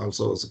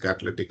 also is a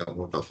catalytic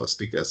amount of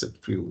acetic acid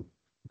few,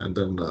 and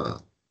then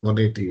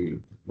 180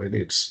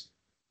 minutes,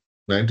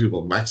 90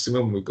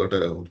 maximum. We got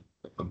at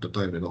the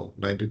time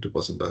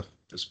 92% of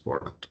this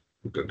product.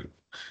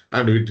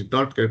 And we did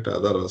not get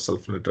other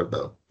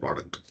sulfonated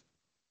product.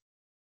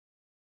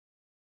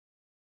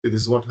 It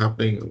is what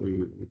happening.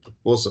 We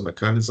propose a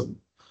mechanism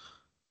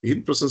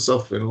in presence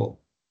of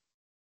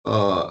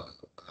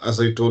as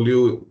I told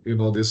you,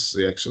 these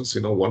reactions,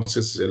 once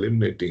it's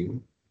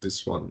eliminating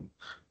this one,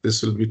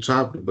 this will be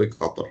trapped by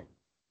copper.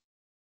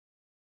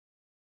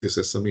 This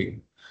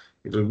SME,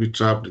 it will be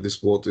trapped. This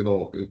both,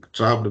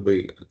 trapped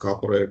by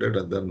copper iodide,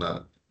 and then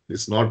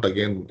it's not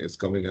again. It's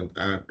coming and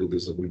add to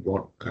this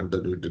bond, and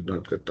then we did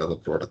not get other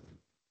product.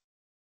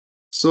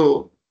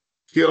 So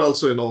here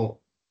also,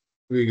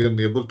 we can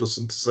be able to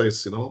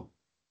synthesize,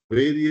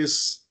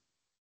 various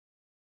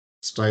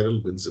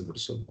sterile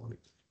benzimidazole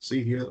molecules.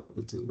 See here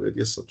with the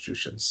various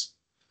substitutions.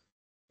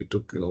 We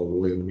took,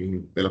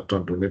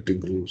 electron donating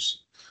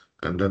groups,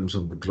 and then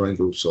some withdrawing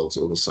groups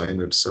also. The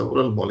cyanide,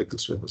 several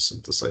molecules were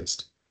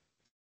synthesized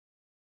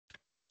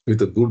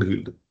with a good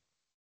yield.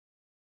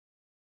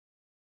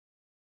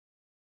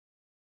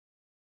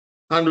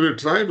 And we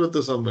tried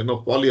with some,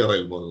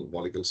 polyaryl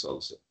molecules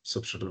also,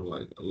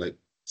 substitute like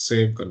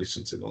same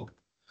conditions,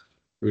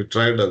 We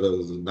tried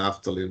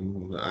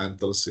naphthalene,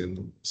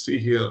 anthracene. See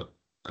here,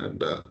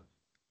 and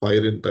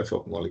pyrene type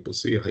of molecule.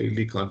 See,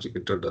 highly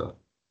conjugated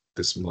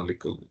this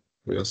molecule.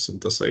 We are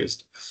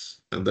synthesized,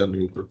 and then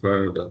we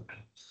prepared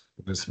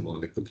this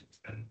molecule.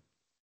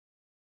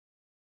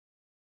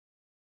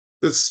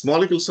 These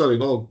molecules are,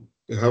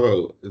 have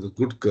a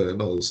good,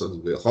 so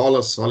they all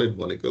are solid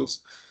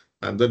molecules,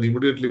 and then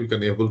immediately we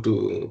can able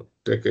to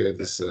take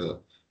this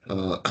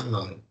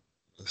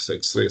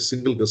X-ray,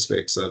 single crystal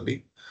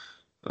XRD.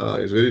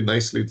 It's very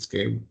nicely it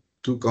came.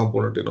 Two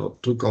component,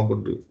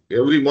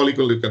 every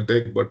molecule you can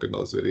take, but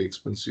it's very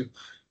expensive.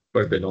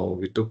 But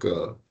we took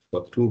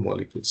for two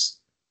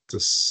molecules.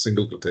 This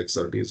single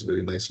crystal XRD is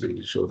very nicely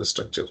we show the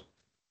structure.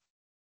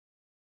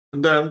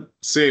 And then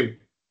same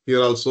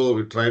here also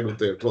we tried with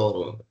the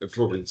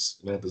heterorings,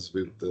 this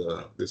with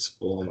this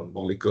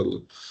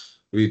molecule.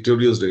 We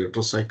introduced the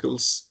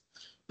heterocycles,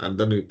 and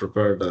then we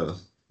prepared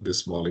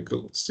this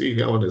molecule. See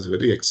here one is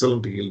very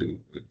excellent yield.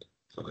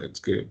 It's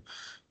game.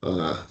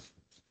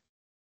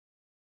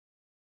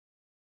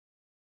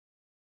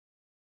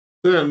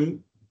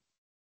 Then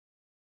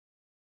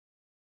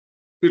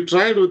we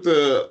tried with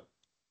other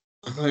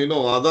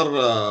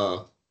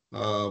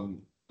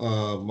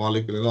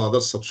molecule, other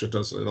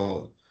substituents,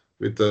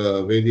 with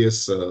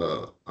various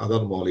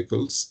other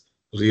molecules,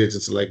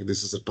 reagents like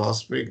this is a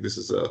tosmic, this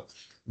is a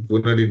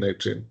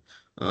guanidinitrine.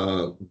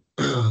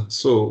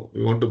 So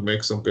we want to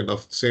make some kind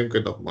of same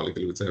kind of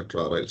molecule with the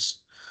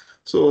heteroaryls.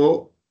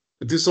 So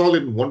this all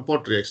in one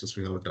pot reactions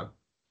we have done.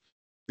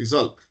 These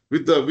all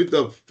with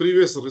the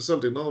previous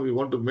result, we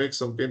want to make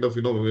some kind of,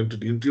 we want to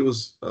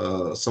introduce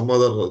some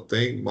other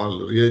thing,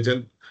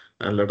 reagent,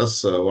 and let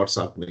us what's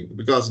happening.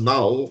 Because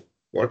now,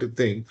 what you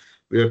think,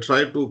 we are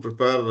trying to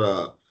prepare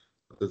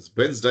this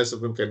benz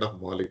disulfide kind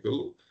of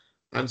molecule,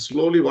 and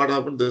slowly what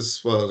happened,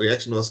 this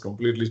reaction was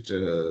completely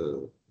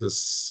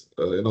this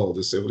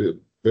every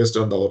based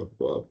on our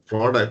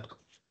product.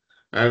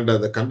 And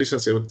the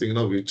conditions, everything,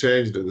 we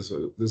changed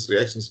this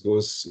reactions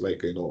goes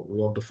like, we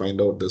want to find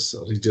out this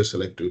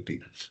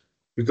regioselectivity,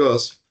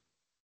 because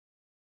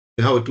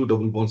we have a two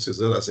double bond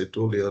scissor, as I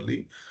told you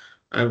earlier,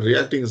 and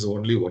reacting is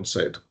only one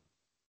side.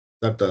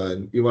 That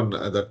even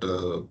that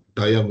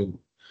diamine.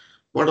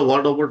 What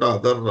about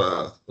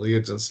other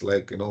reagents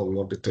like, we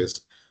want to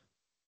test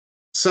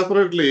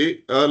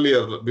separately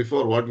earlier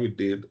before what we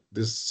did,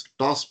 this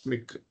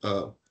tosmic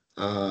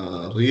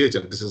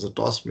reagent, this is a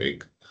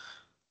tosmic.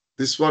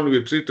 This one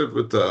we treated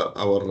with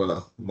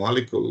our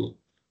molecule.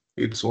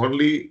 It's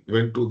only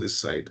went to this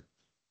side,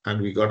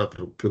 and we got a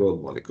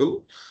pyrrole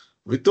molecule.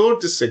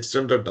 Without this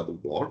extended double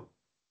bond,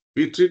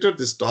 we treated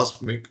this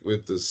tasmic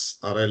with this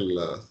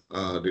aryl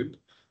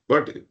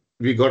but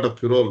we got a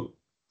pyrrole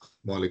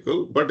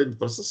molecule. But in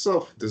presence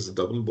of this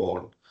double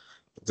bond,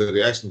 the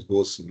reaction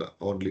goes in the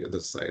only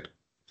other side.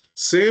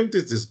 Same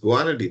thing, this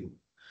guanidine.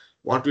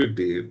 What we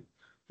did,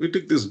 we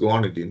took this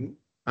guanidine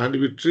and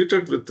we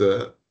treated with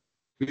the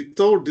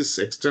without this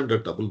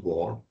extended double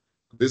bond.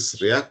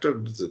 This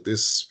reacted with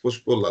this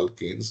push-pull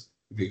alkenes.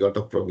 We got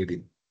a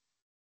pyrimidine.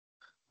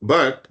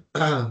 But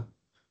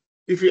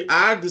if you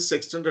add this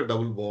extended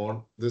double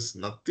bond, this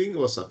nothing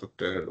was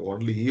affected.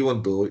 Only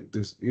even though with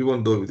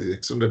the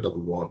extended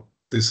double bond,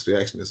 this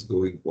reaction is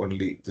going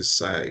only this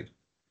side,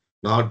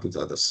 not with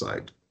the other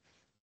side.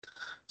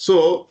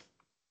 So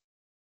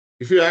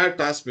if you add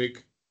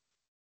tasmic,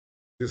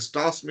 this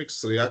tasmic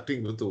is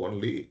reacting with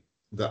only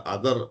the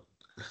other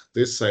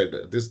this side,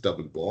 this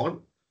double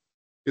bond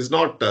is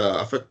not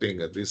affecting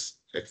this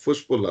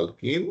push-pull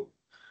alkene.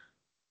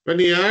 When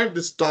you add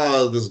this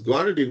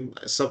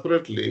guanidine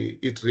separately,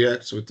 it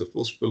reacts with the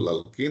push-pull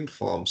alkene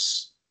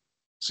forms.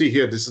 See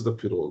here, this is the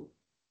pyrrole.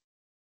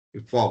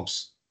 It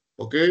forms.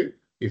 Okay.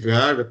 If you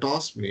add a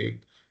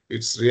tasmic,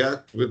 it's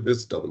react with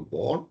this double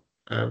bond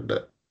and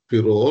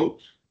pyrrole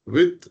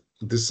with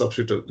this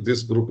substitute.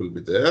 This group will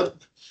be there.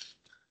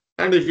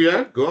 And if you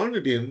add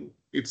guanidine,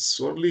 it's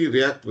only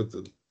react with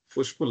the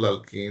push-pull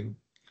alkene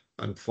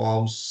and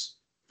forms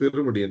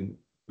pyrimidine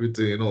with,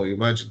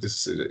 imagine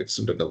this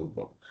extended double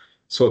bond.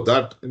 So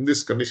that in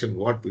this condition,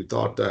 what we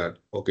thought that,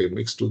 okay,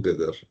 mix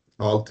together,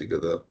 all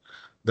together,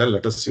 then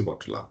let us see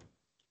what will happen.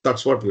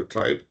 That's what we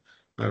tried.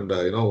 And,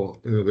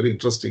 very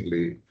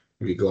interestingly,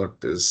 we got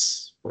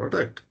this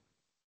product.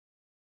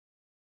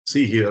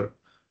 See here,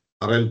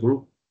 aryl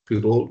group,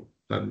 pyrrole,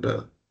 and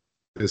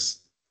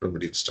this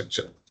pyrimidine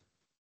structure.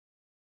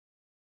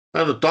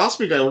 And the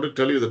tasmic, I want to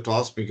tell you the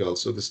tasmic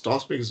also. This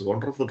tasmic is a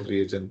wonderful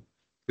reagent.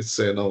 It's,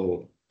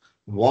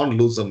 von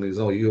Luzon,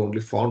 you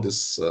only found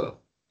this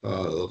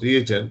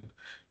reagent.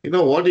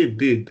 What he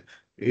did,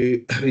 he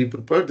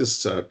prepared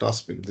this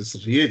tasmic,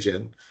 this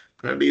reagent,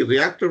 and he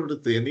reacted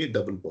with any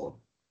double bond.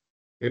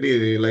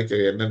 Any like a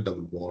NN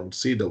double bond,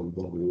 C double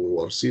bond, O,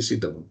 or CC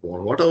double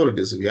bond, whatever it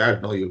is, we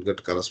add now, you'll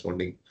get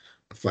corresponding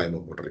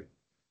FIMO modeling.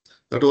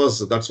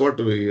 That's what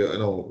we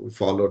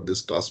followed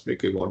this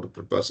tasmic. We want to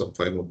prepare some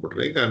FIMO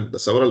modeling,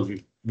 and several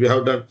we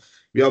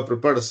have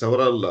prepared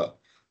several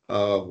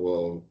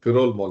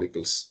pyrrole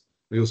molecules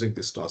using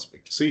this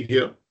tasmic. See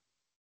here,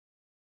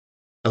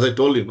 as I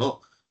told you,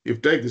 if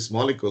you take this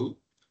molecule,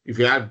 if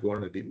you add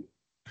guanidine,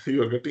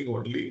 you are getting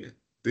only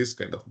this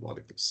kind of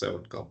molecules,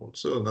 7 compounds.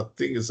 So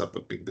nothing is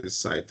affecting this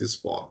side, this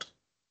part.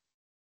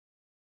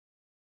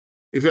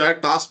 If you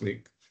add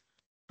tasmic,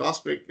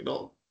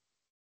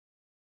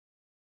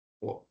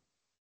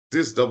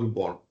 this double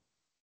bond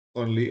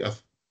only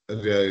is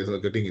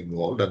getting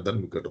involved, and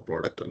then we get a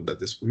product under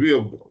this. We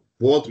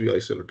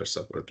isolated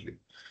separately.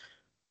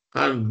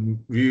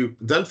 And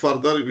then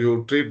further we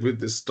treat with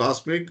this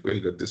tasmic, we'll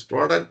get this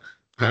product,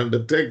 and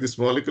take this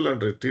molecule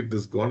and treat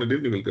this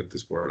guanidine, we will get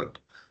this product.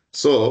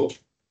 So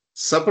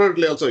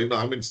separately also,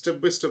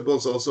 step by step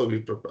also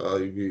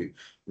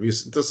we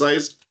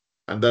synthesized,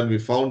 and then we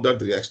found that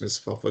the reaction is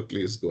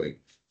perfectly going.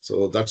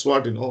 So that's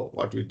what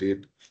what we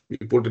did. We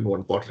put in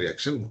one part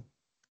reaction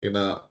in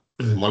a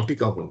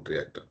multi-component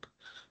reactor.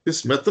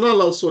 This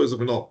methanol also is,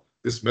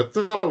 this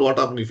methanol, what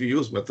happens if you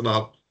use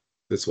methanol,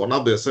 this one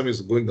of the SM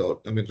is going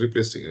out,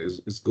 replacing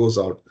it goes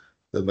out,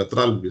 the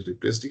methanol will be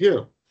replaced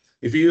here.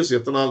 If you use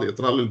ethanol,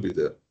 ethanol will be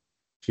there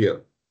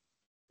here.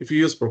 If you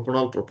use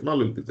propanol, propanol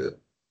will be there.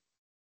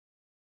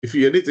 If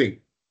you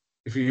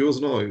use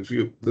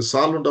the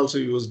solvent also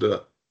used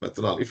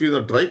methanol. If you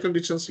in dry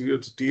conditions, you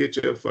use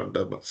THF and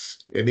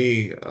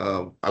any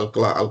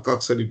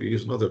alkoxide if you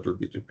use, that will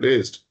be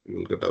replaced. You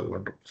will get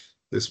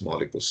this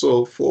molecule.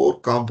 So 4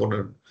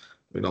 component,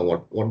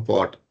 one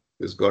part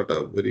is got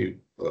a very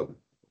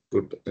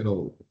good,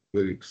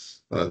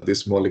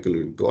 this molecule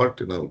we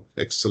got,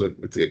 excellent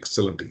with the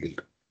excellent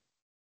yield.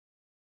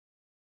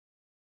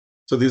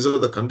 So these are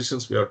the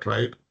conditions we have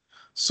tried.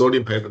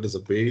 Sodium hydride is a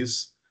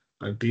base,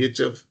 and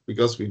THF,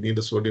 because we need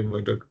a sodium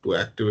hydride to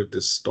activate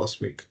this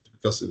tasmic.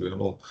 Because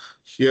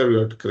here we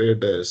have to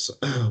create a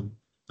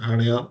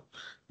anion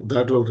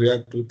that will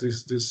react with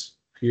this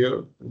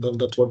here. Then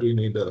that's what we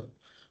need,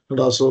 and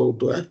also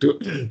to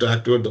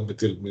activate the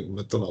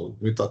methanol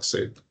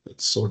methoxide.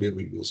 It's sodium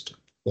we used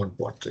 1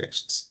 part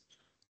reactions.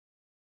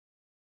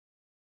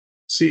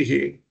 See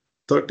here,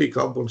 30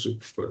 compounds we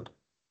prepared,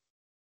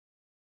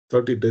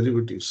 30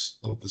 derivatives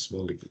of this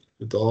molecule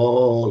with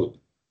all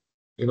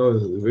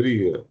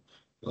very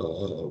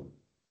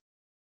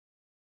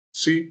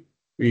see.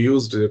 We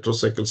used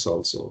heterocycles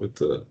also with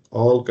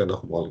all kind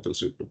of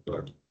molecules we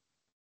prepared.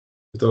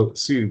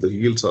 See, the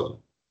yields are,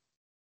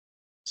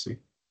 see,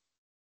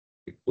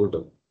 we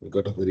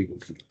got a very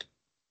good yield.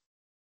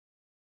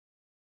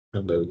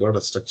 And we got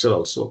a structure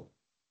also,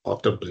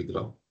 octet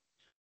diagram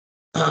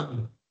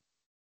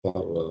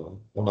for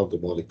one of the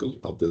molecule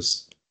of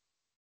this.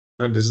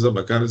 And this is the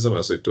mechanism,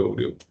 as I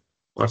told you.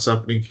 What's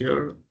happening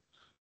here?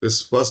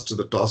 This first,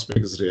 the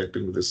tosmic is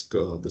reacting with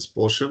this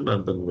portion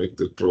and then make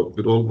the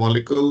pyrrole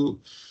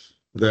molecule,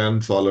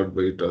 then followed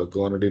by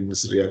guanidine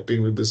is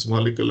reacting with this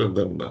molecule, and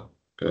then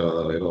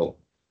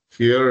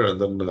here, and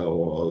then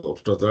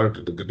after that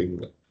it is getting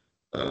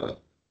and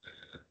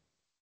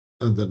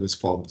then is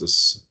formed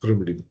this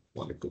pyrimidine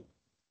molecule.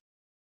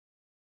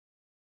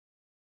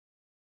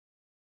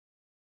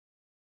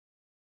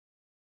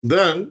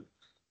 Then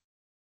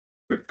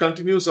it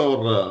continues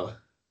our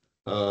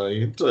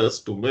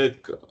interest to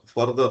make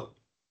further,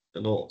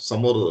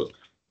 some more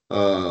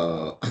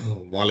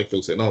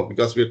molecules,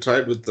 because we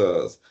tried with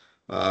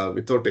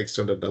without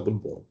extended double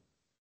bond.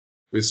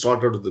 We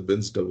started with the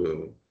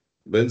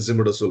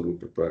benzimidazole we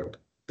prepared.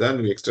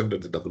 Then we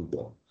extended the double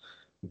bond.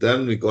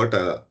 Then we got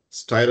a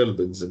sterile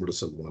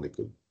benzimidazole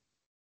molecule.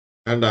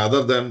 And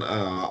other than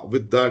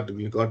with that,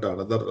 we got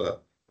another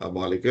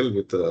molecule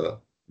with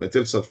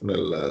methyl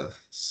sulfonyl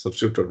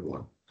substituted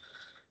one.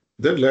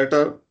 Then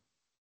later,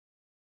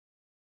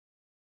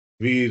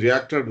 we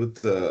reacted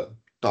with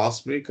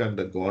tosmic and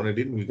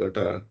guanidine. We got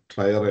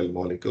triaryl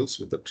molecules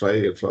with the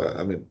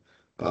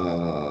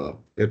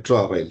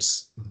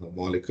heterocyclic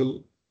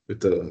molecule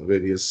with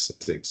various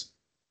things.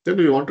 Then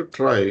we want to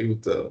try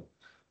with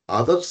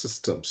other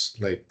systems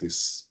like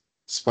these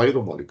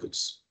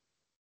spiromolecules.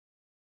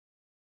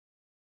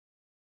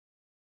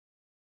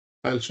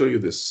 I'll show you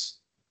this.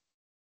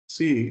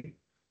 See,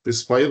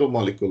 this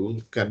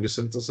spiromolecule can be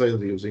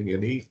synthesized using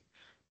any.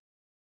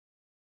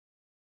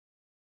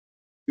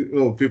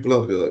 People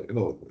are,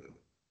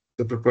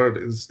 they prepared.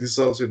 This is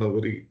also,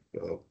 very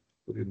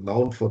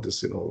known for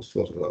this,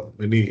 for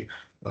many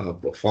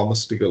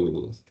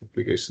pharmaceutical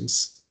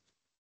applications.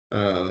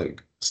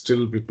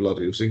 Still, people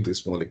are using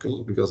this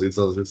molecule because it's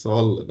all,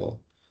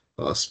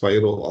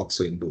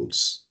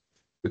 spiroxyindoles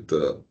with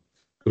the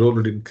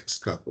pyrrolidine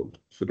scaffold.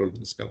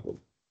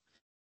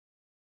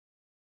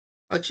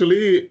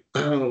 Actually,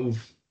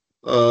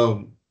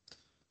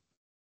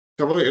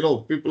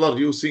 people are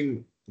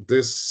using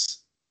this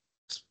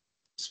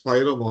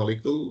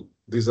spiromolecule.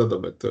 These are the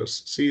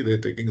methods. See, they're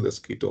taking this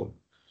ketone.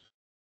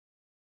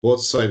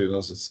 Both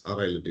sides, it's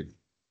arylidine,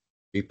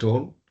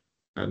 ketone,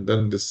 and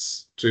then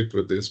this treat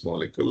with this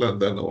molecule,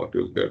 and then what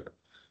you'll get.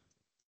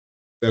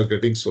 They're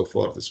getting so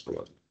far this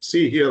product.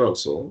 See here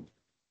also,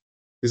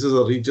 this is a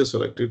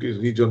regioselectivity,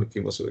 region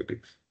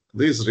chemoselectivity.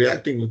 This is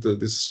reacting with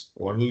this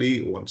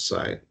only one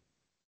side.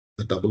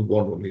 The double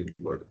bond only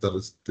involved.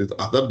 The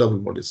other double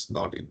bond is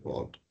not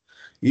involved.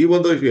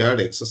 Even though if you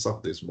add excess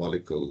of this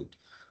molecule,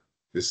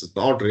 this is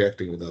not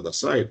reacting with the other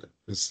side.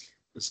 This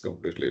is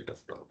completely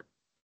left out.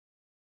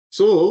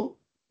 So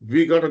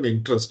we got an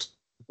interest.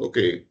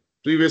 Okay,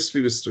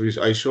 previously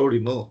I showed,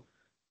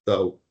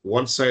 the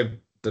one side,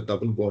 the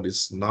double bond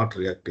is not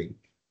reacting.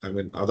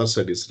 Other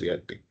side is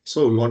reacting.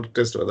 So we want to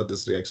test whether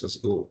these reactions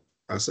go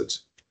as such.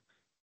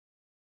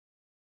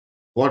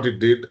 What it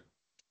did,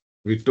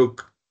 we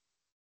took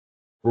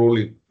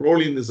proline.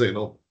 Proline is,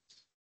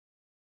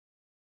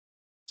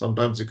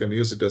 sometimes you can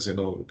use it as,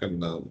 you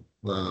can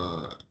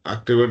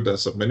activate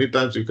this. Many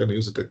times you can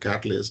use it as a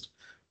catalyst,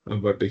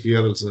 but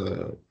here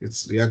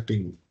it's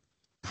reacting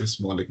this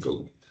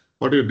molecule.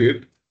 What you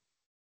did,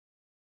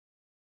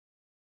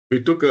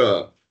 we took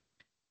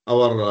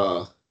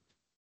our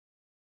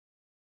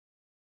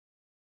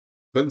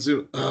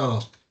benzene,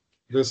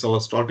 this is our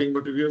starting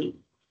material,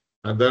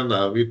 and then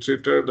we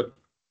took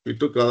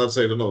other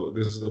side,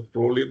 this is the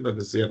proline, and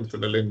this is the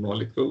phenylene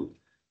molecule.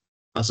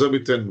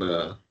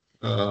 Azomethane,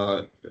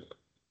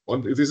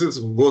 this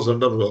goes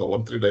under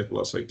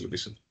 1,3-dipole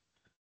cyclidation.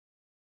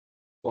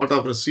 What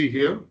happens, see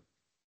here,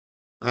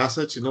 as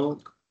such,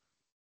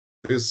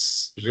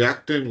 is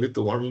reacting with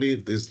only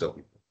this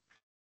double.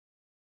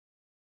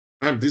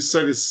 And this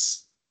side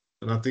is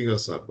nothing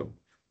has happened.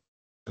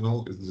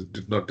 It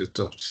did not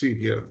disturb. See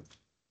here,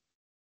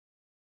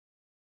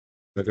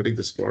 we're getting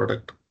this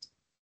product,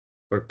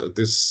 but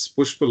this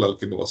push-pull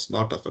alkene was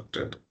not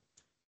affected.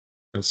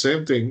 And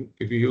same thing,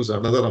 if you use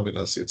another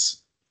amino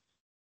acids,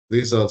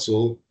 these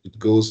also, it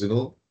goes,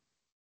 the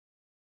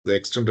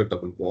extended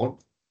double bond,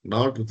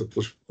 not with the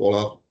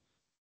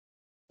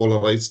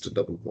polarized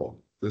double bond.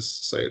 This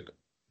side,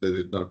 they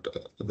did not,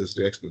 this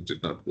reaction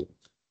did not go.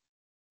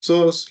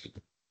 So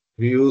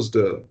we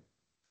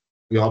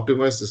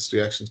optimized this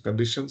reaction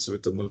conditions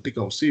with the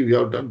multi-component. See, we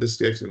have done this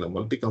reaction in a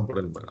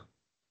multi-component manner,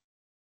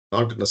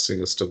 not in a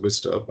single step by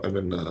step.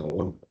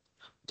 One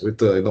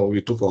with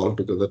we took all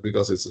together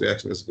because its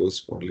reaction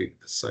goes only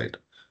this side.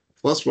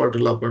 First, what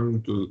will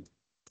happen to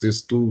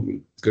these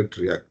two get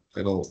react?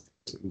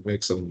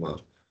 Make some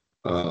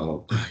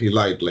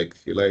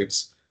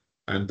halides,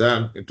 and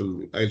then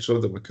I'll show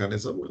the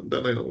mechanism, and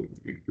then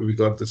we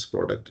got this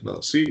product.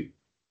 Now, see.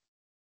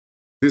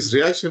 This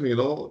reaction,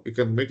 you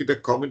can make it a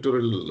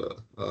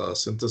combinatorial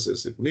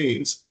synthesis. It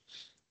means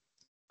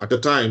at a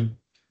time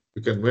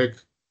you can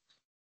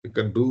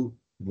do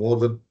more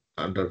than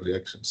 100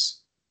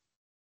 reactions.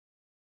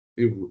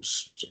 If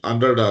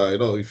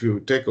you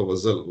take a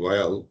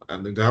vial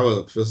and you have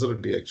a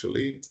facility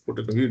actually,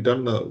 we have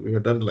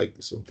done like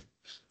this one.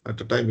 At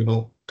the time,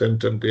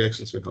 10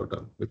 reactions we have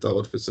done with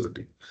our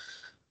facility.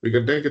 We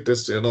can take a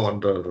test,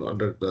 under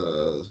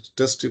the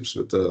test strips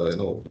with,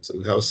 so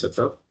we have a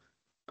setup,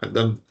 and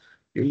then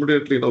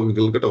immediately, we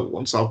will get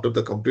once after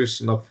the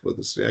completion of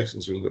this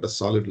reactions, we will get a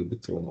solid will be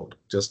thrown out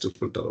just to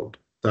filter out.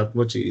 That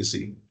much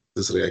easy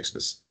this reaction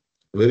is.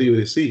 Very,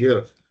 very, see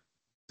here,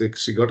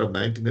 she got a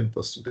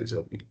 99%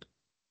 of yield.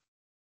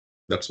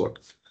 That's what.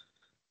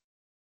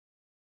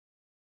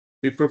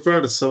 We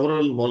prepared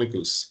several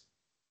molecules.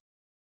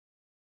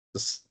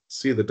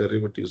 See the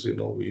derivatives,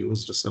 we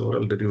used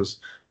several derivatives.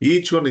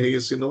 Each one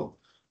is,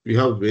 we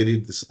have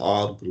varied this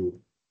R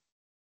group.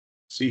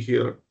 See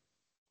here,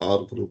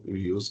 R group we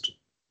used.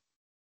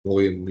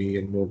 ON,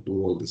 NO2,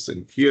 all this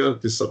thing. Here,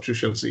 this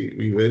substituency,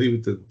 we vary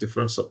with the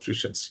different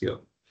substitutions here.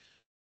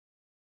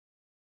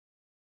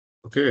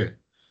 Okay,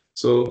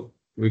 so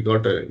we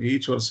got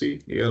each one,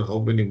 see here how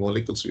many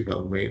molecules we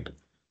have made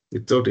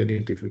without any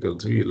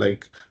difficulty.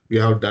 Like we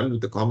have done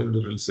with the common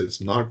mineral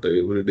cells, not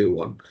everyday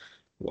one.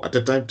 At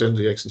a time, 10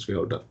 reactions we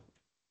have done.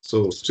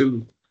 So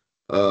still,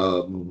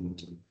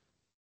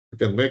 we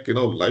can make,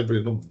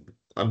 library,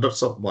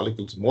 hundreds of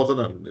molecules, more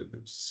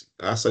than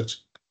as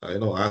such,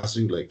 as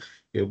you like.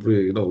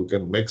 Every, we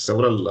can make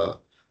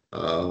several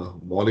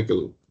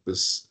molecule.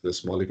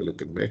 This molecule you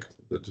can make.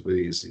 That's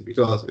very easy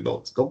because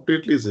it's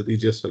completely is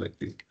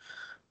regioselective.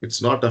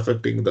 It's not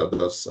affecting the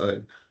other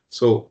side.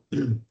 So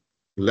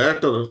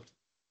later,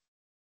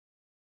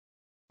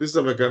 this is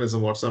the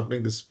mechanism. What's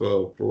happening? This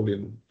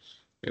proline,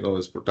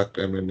 is protect.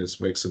 It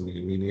makes an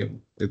iminium.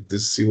 If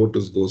this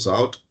CO2 goes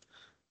out,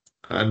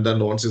 and then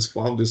once it's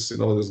formed, this this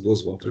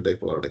goes 1,3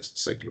 dipolar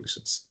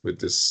cycloations with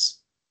this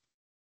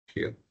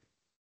here,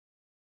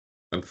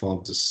 and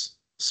form this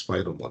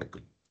spiral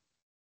molecule.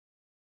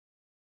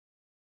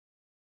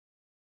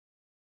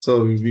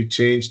 So we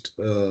changed,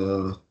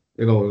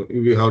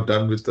 we have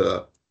done with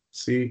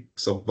see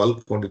some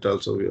bulk quantity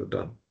also we have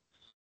done.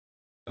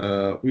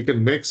 We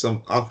can make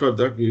some, after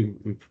that we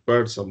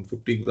prepared some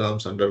 50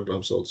 grams, 100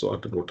 grams also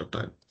at a later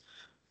time.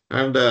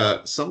 And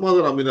some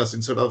other amino acids,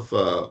 instead of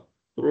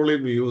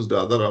proline, we used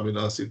other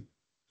amino acid.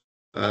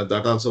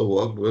 That also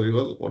worked very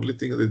well. Only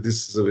thing that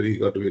this is a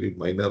very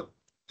minor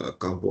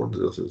compound.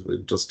 This is very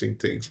interesting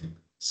thing.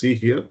 See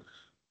here,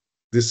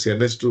 this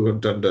NH2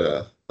 went and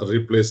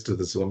replaced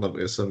this one of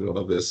SME, one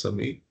of the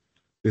SME.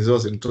 This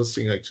was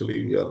interesting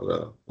actually. We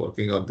are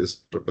working on this,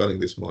 preparing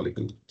this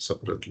molecule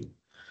separately.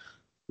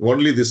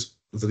 Only this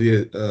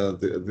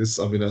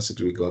amino acid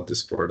we got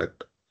this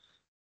product,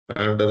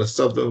 and the rest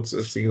of them,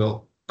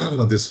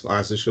 this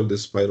as usual,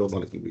 this pyro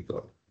molecule we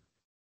got.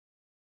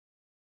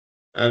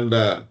 And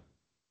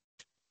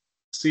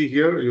see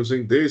here,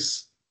 using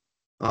this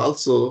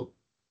also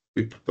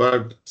we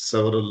prepared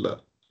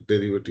several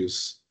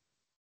derivatives.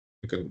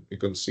 You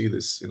can see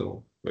this,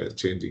 we're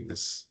changing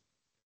this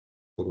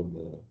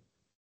from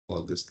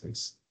all these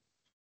things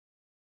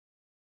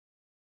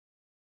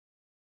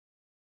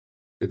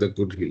with a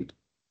good yield.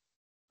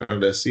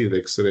 And I see the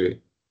X-ray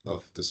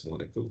of this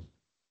molecule.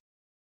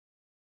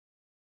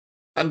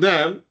 And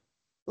then,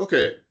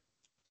 okay,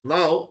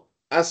 now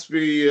as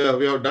we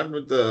have done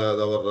with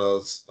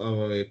our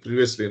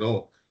previously,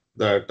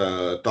 that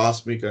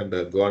Tosmic and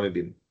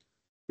guanidine,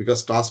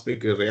 because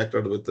Tosmic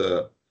reacted with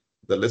the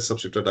less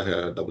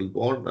substituted double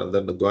bond, and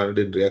then the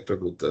guanidine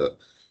reacted with the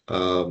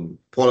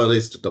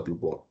polarized double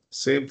bond.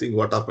 Same thing.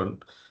 What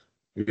happened?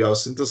 We have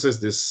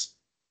synthesized this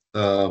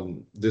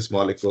this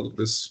molecule,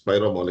 this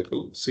pyro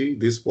molecule. See,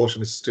 this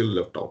portion is still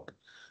left out.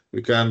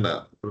 We can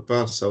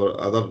prepare several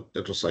other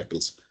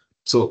heterocycles.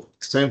 So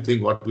same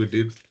thing. What we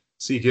did.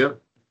 See here,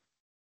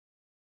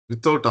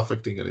 without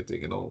affecting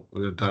anything.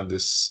 We have done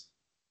this.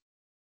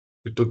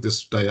 We took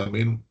this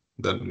diamine,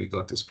 then we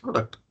got this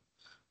product.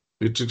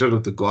 We treated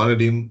with the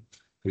guanidine,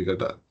 we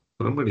got a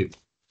pyrimidine.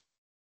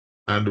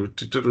 And we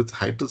treated with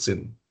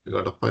hydrazine, we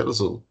got a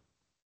pyrosol.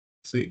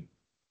 See,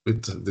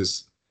 with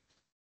this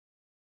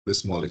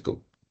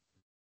molecule.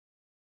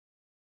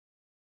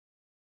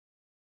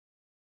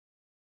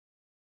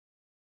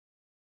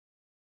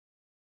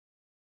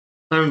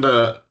 And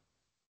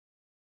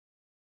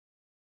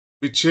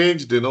we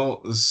changed,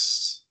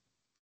 this.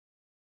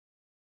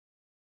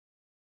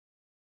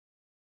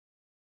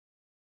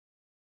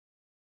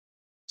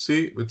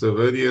 See, with the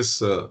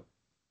various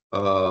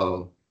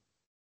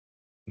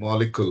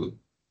molecule,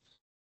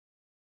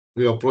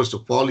 we approached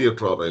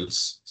polyheteroyl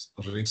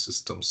ring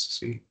systems.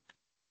 See,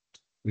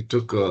 we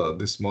took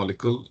this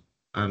molecule,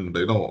 and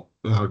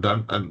we have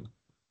done, and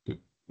we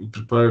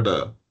prepared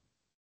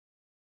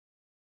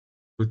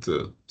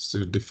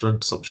with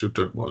different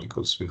substituted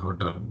molecules. We have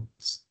done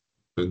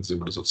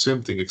benzene. So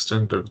same thing,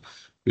 extended.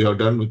 We have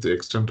done with the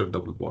extended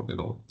double bond.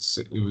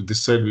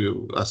 This side we,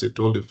 as I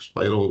told you,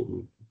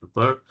 pyro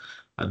prepared,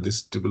 and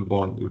this double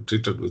bond we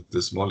treated with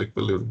this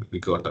molecule. We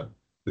got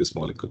this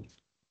molecule.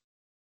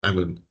 I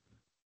mean,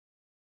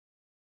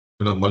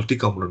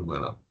 multi-component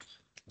manner.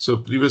 So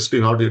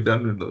previously, how we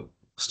done in the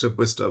step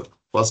by step.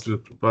 First, we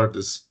prepared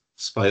this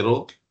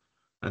spiro,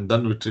 and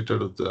then we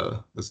treated with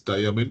this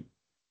diamine.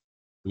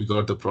 We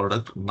got the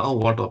product. Now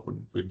what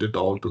happened? We did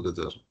all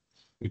together.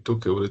 We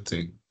took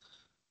everything,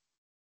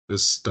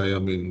 this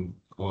diamine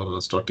or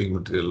starting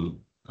material,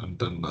 and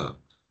then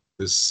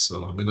this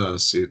amino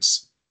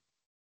acids.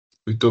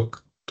 We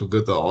took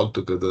together all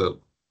together,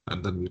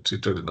 and then we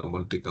treated in a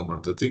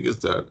multi-component. The thing is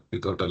that we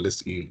got a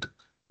less yield,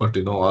 but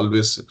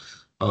always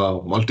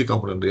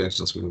multi-component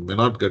reactions we may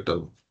not get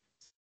a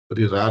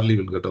very rarely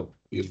will get a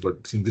yield,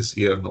 but in this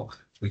year no,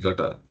 we got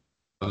a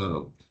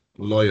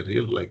lower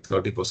yield like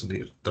 30%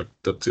 yield.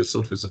 That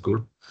itself is a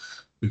good.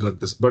 We got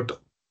this, but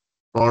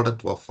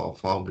product was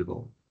found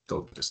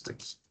without these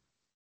things.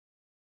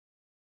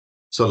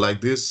 So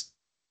like this,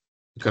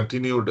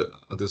 continued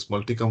this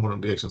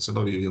multi-component reactions.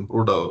 We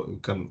improved our, we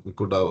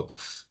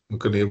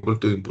can able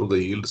to improve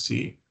the yield.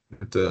 See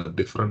with the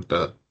different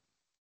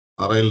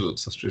aryl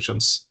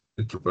substitutions,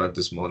 we prepared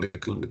this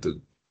molecule with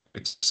the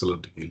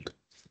excellent yield.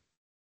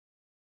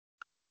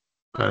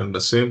 And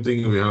the same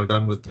thing we have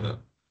done with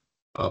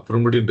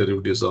pyrimidine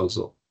derivatives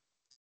also.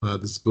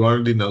 This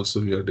guanidine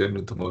also we are done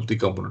with the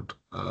multi-component.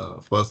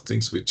 First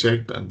things we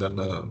checked and then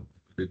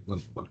did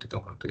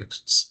multi-component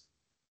reactions.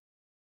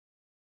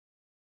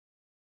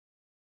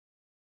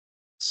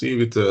 See,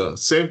 with the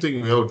same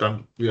thing we have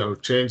done, we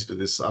have changed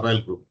this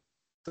aryl group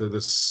to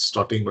this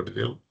starting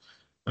material,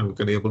 and we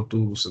can able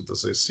to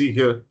synthesize. See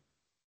here,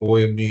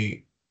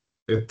 OMe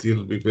ethyl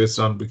will be based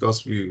on,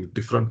 because we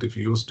different, if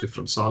you use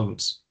different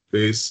solvents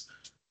base,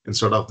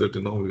 instead of that,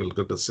 we will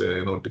get to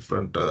say,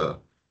 different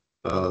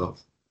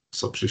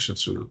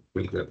substitutions will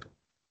get.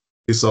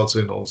 This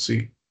also,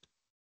 see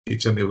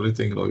each and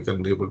everything, you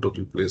can be able to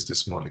replace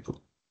this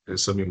molecule, a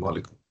semi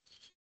molecule.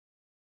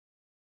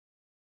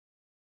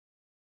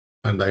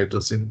 And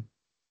hydrogen.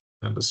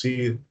 And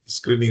see,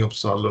 screening of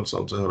solvents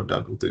also have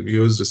done with it. We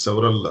used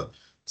several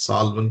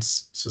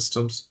solvents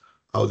systems,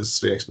 how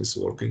this reaction is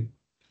working.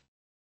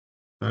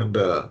 And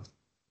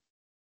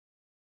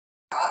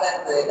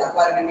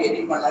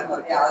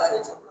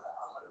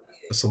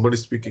somebody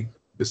speaking,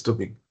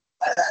 disturbing.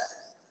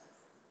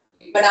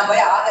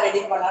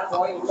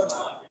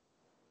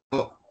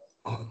 Oh.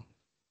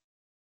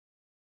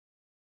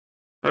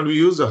 And we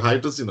use the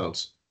hydrogen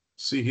also.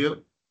 See here,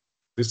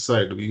 this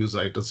side we use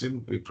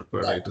hydrogen. We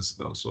prepared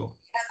hydrogen also.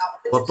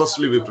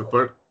 Purposely we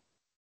prepared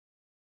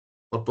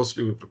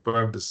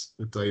this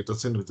with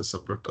hydrogen with a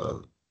separate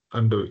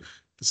and the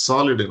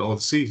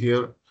solid. See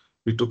here,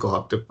 we took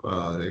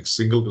a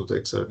single group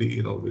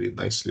XRD. Very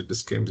nicely.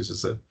 This came. This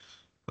is a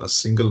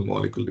single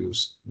molecule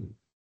used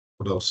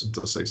for our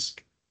synthesis.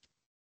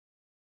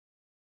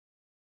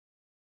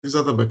 These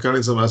are the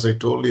mechanism, as I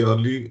told you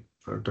earlier,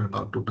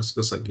 not to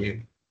discuss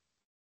again.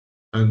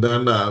 And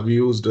then we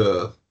used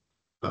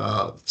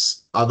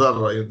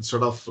other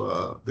instead of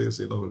this,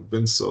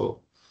 benzo,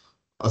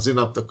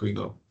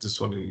 azinapthalene. This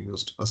one we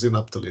used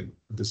azinapthalene.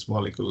 This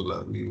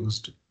molecule we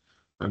used,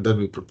 and then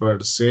we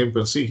prepared the same.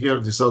 See here,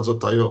 this is also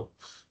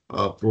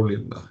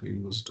thioproline we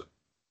used,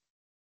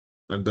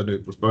 and then we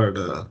prepared.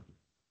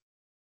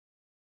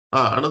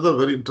 Another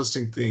very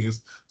interesting thing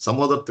is some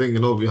other thing.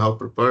 We have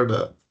prepared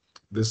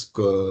this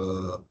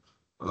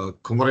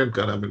coumarin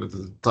kind.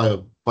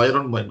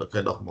 Pyron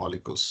kind of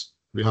molecules.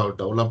 We have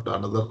developed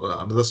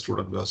another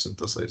student we have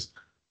synthesized.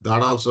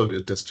 That also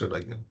we tested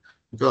again,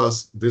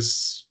 because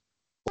this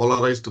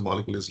polarized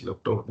molecule is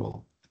left out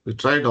now. We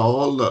tried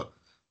all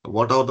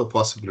what are the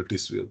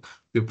possibilities we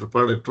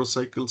prepared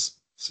heterocycles.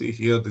 See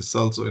here, this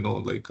also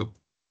like a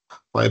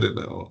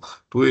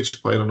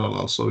 2H pyranol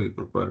also we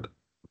prepared.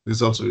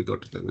 This also we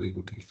got in a very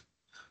good yield.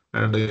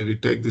 And we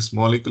take this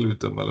molecule with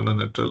the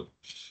melanonitrile.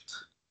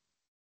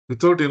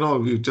 Without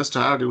we just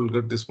add, you will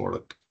get this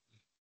product.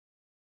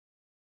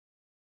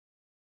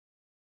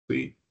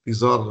 See,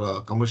 these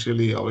are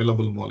commercially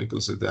available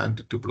molecules with the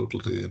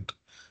antitubercle reagent.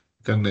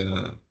 Can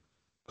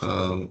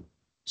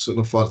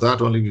so for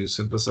that only we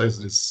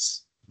synthesized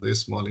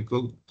this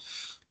molecule.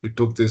 We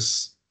took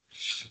this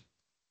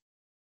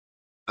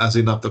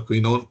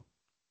azinapthalene,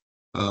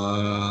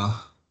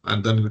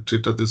 and then we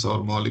treated this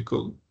our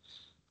molecule,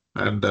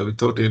 and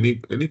without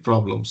any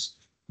problems,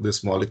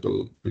 this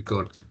molecule we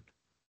can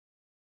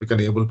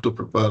able to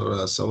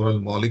prepare several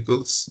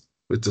molecules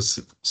with the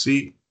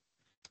C.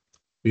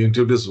 We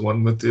introduced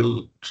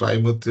 1-methyl,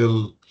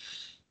 trimethyl,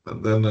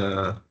 and then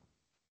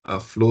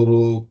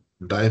fluoro,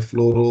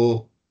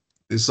 difluoro.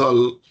 This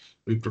all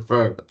we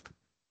prepared.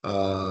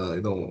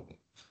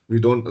 We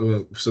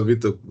don't so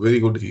with a very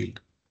good yield.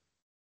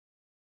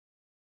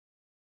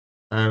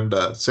 And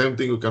same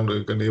thing we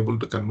can able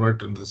to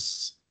convert in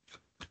this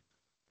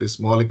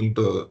molecule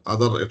to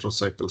other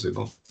heterocycles.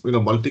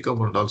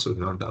 Multi-component also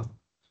we have done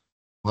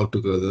all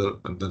together,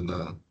 and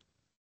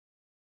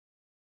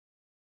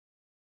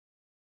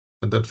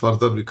then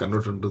further we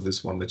convert into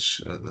this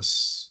 1H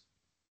this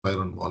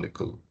iron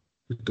molecule.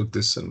 We took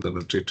this and then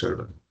we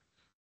treated.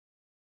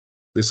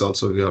 This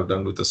also we have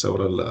done with the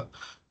several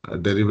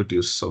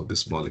derivatives of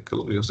this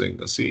molecule using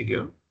the C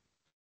here.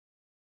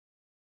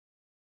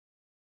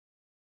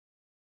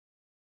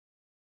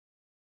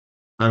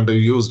 And we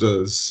used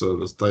this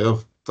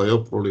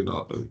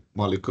thioproline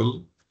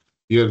molecule.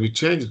 Here we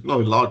changed a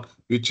lot.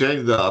 We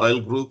change the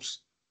aryl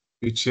groups.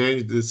 We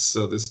change this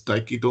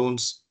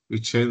diketones. We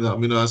change the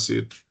amino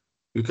acid.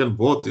 You can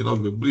both, several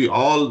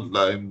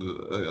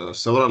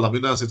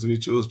amino acids we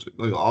choose,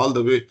 all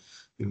the way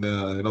we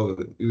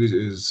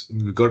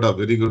got a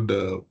very good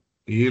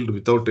yield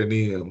without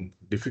any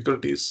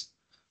difficulties.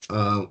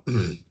 So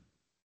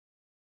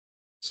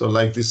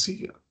like this,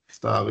 see,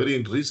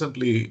 very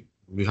recently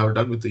we have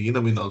done with the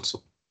enamine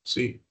also.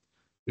 See,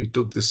 we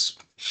took this,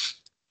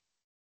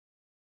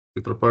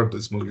 we prepared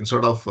this molecule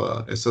instead of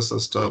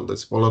SSS,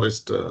 this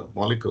polarized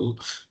molecule.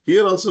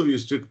 Here also we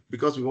used it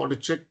because we want to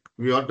check,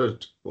 we want to,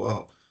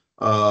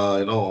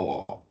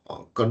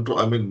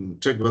 control,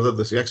 check whether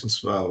the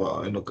reactions,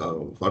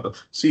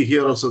 see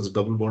here also this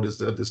double bond is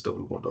there, this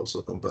double bond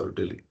also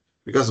comparatively.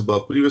 Because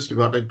previously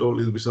what I told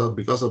is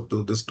because of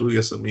this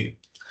 2SME,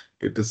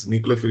 it is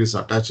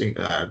nucleophile attaching,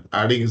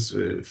 adding is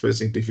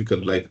facing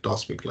difficult like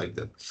Tosmic like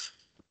that.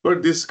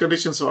 But these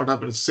conditions what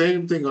happen,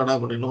 same thing what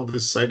happen,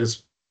 this side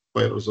is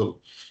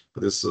spirosol,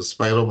 this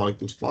spiro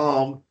molecules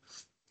formed,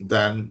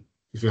 then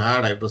if you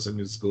add hydrogen,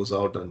 it goes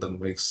out and then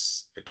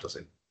makes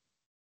hydrogen.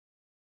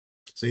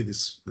 See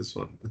this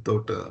one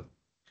without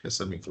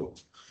SME flow.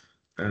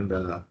 And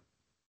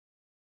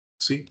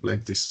see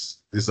like this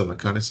is a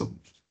mechanism.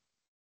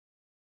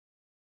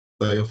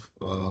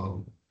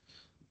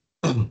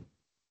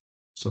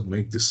 So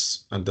make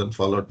this and then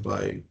followed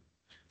by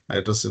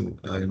hydrogen,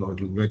 it will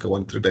make a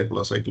 1,3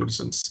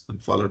 dipolar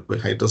and followed by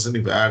hydrogen.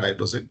 If you add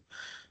hydrogen,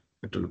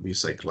 it will be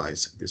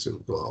cyclized. This will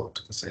go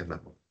out the same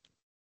level.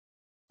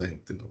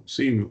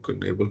 See, you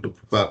can able to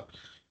prepare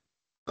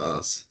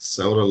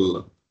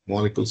several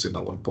molecules in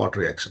one pot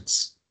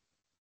reactions.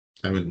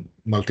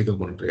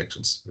 Multi-component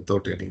reactions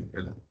without any.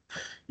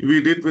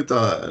 We did with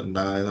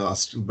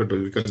but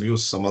we can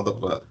use some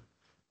other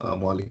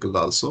molecule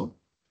also.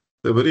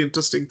 The very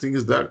interesting thing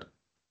is that,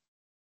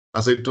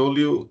 as I told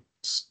you,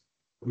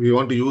 we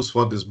want to use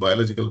for these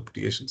biological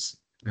applications.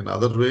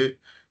 Another way,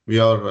 we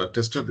are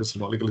tested this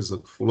molecule is a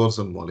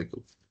fluorescent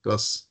molecule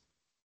because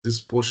this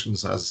portion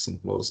has some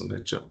fluorescent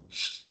nature.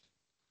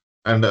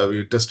 And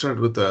we tested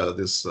with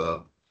this,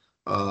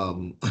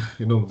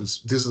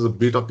 this is a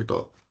beta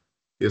keto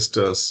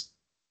esters.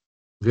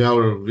 We have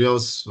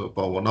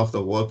one of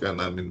the work,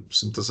 and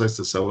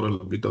synthesized several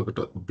beta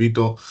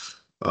keto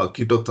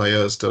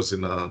esters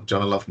in a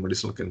Journal of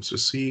Medicinal Chemistry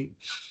C,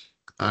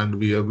 and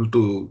we are able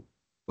to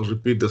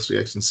repeat this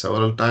reaction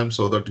several times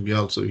so that we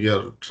also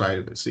here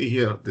tried. See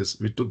here,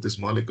 we took this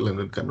molecule and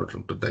then converted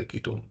into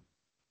diketone.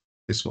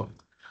 This one,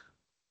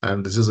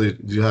 and this is it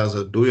has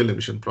a dual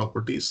emission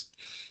properties.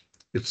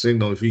 It's saying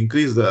now if we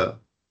increase the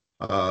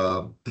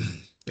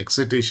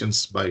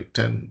excitations by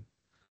 10.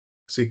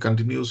 See,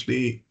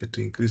 continuously it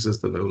increases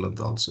the wavelength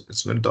also.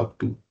 It's went up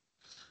to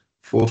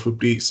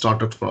 450,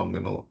 started from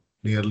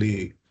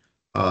nearly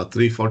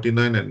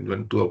 349 and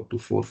went up to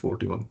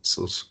 441.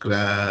 So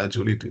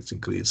gradually it is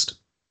increased,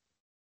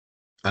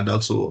 and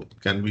also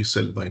can be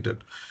cell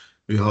binded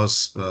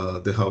because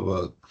they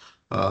have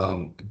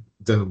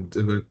they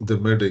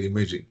made the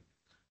imaging,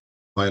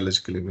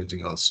 biological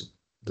imaging also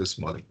this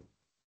molecule.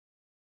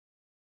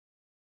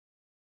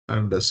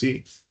 And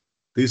see,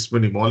 these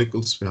many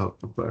molecules we have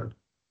prepared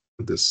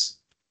with this,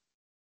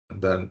 and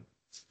then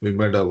we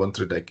made a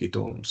 1,3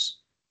 diketones,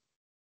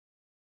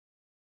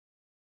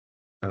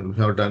 and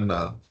we have done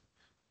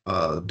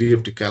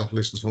DFT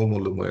calculations for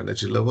molecular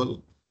energy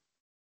level.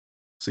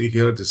 See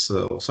here, this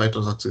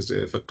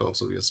cytotoxicity effect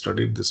also we have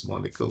studied this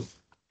molecule.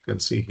 You can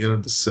see here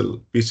the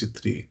cell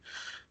PC3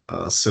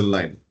 cell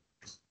line.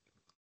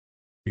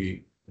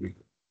 We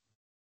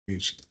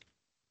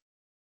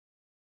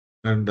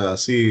and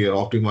see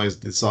optimize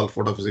the salt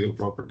photophysical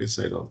properties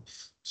side of.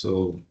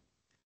 So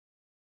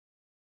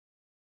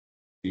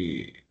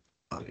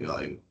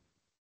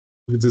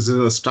this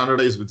is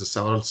standardized with the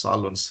several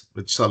solvents.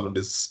 Which solvent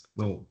is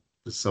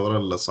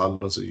several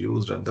solvents are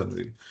used, and then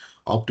we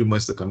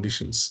optimize the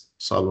conditions.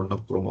 Solvent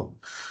of chroma,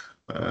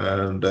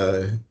 and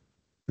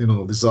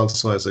this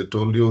also, as I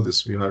told you,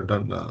 this we have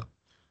done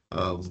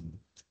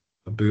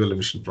dual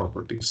emission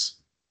properties.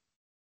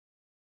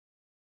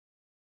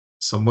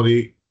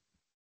 Summary.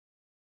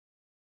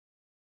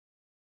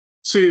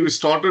 See, we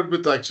started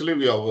with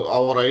actually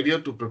our idea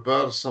to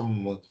prepare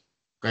some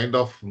kind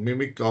of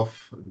mimic of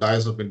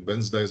diazepine,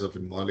 benz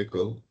diazepine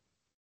molecule.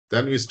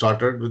 Then we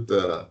started with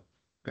the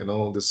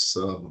this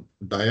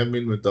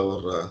diamine with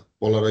our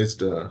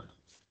polarized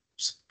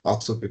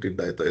oxoketin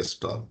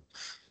diethyl.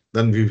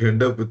 Then we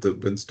end up with the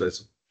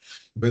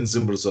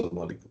benzimbrosol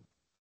molecule.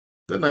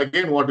 Then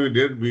again, what we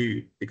did,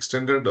 we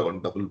extended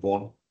on double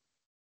bond.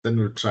 Then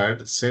we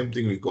tried same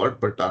thing we got,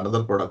 but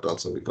another product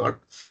also we got.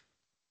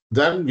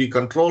 Then we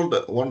controlled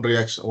one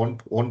reaction,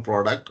 one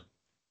product.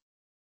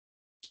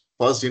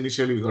 First,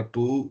 initially we got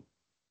 2.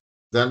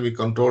 Then we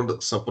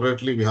controlled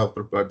separately. We have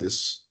prepared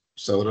this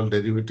several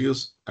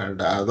derivatives,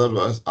 and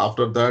otherwise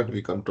after that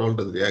we controlled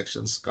the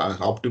reactions,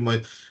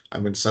 optimize.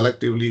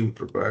 Selectively we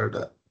prepared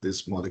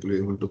this molecule,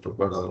 able to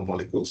prepare other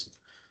molecules.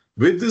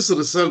 With this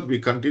result, we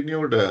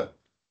continued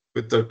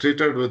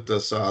treated with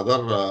this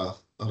other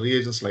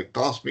reagents like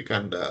Tosmic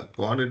and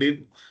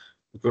guanidine,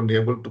 we can be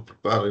able to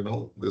prepare,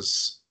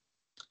 this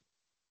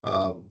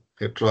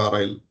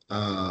heteroaryl,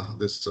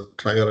 this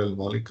triaryl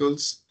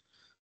molecules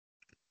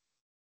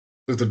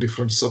with the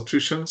different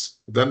substitutions.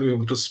 Then we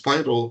went to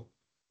Spiro.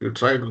 We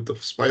tried with the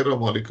Spiro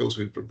molecules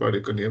we prepared.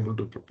 You can be able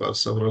to prepare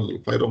several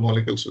Spiro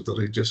molecules with the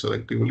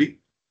regioselectivity.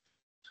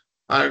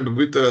 And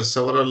with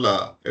several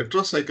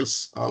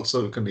heterocycles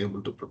also we can be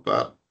able to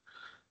prepare.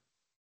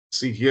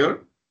 See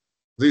here,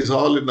 these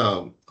all in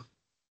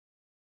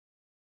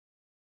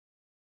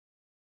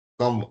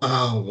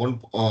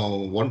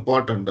one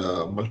part and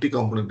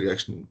multi-component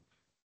reaction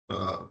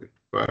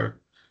prepared.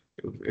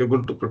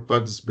 Able to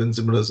prepare this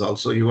benzimides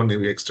also, even if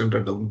we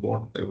extended double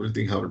bond,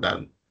 everything have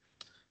done.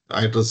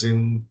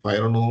 Hydrazine,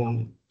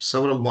 pyranone,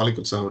 several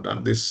molecules have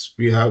done this.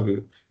 We have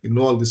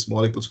involved these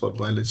molecules for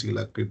biological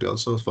activity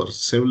also, for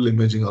cell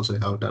imaging also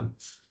have done.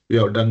 We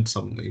have done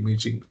some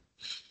imaging.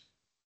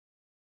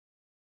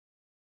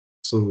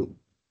 So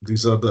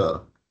these are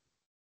the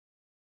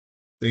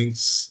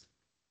things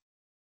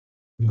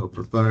we have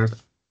prepared.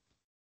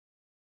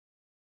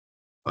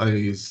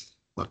 I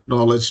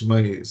acknowledge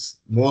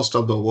most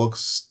of the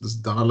works. This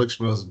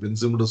Dhanalakshmi has been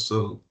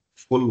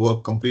full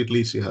work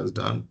completely she has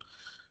done.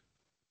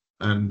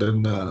 And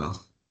then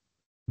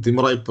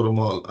Thimarai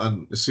Perumal,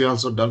 and she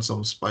also done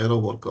some Spiro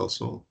work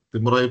also.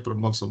 Thimarai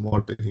Perumal,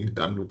 somewhat he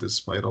done with this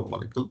Spiro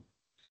molecule.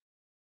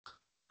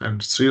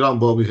 And Sriram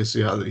Babu,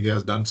 he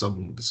has done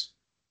some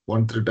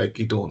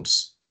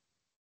 1,3-diketones,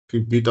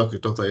 beta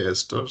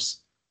ketothiesters.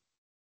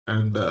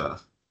 And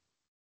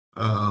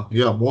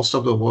yeah, most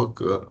of the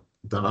work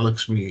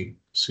Dhanalakshmi,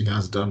 she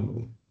has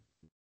done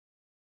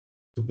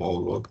the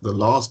more work. The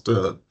last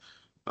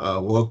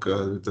work,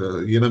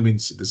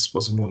 means this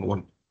person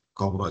one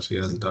Kamaraj, he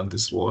has done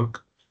this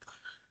work.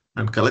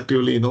 And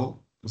collectively,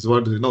 is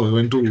what, we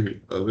went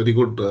to a very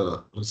good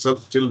research.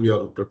 Still, we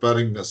are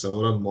preparing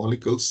several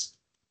molecules.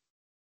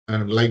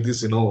 And like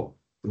this,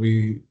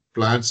 we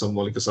plan some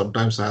molecules.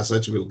 Sometimes as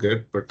such we'll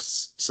get, but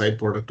side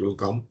product will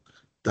come.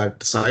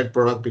 That side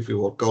product, if you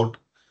work out,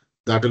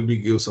 that will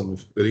give some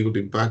very good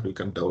impact. We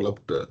can develop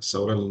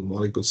several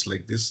molecules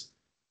like this.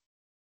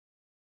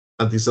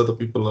 And these are the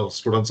people, our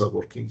students are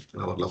working in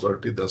our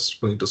laboratory. That's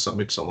going to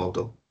submit some of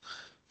them.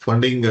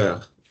 Funding,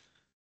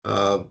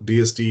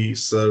 DST,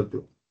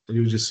 SERB,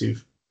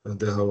 UGC,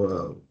 they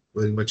have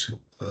very much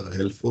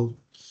helpful.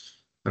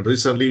 And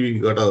recently we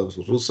got a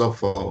RUSA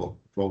from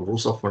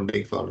RUSA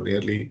funding for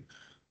nearly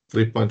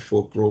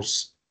 3.4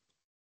 crores.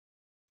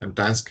 And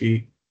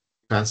Tansky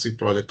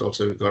project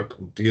also we got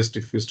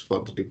DST fist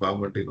for the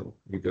department.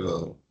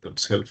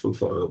 That's helpful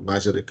for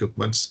major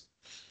equipments.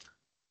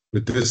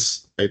 With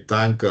this, I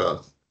thank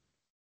the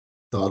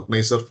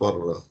organizer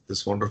for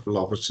this wonderful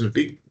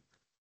opportunity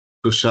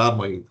to share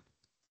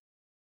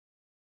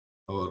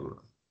our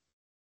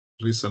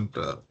recent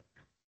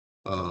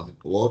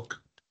work.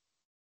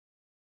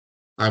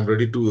 I'm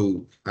ready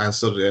to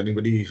answer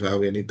anybody if you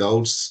have any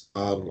doubts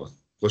or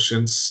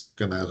questions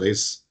can I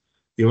raise.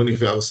 Even if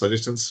you have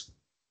suggestions,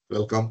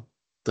 welcome.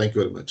 Thank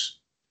you very much.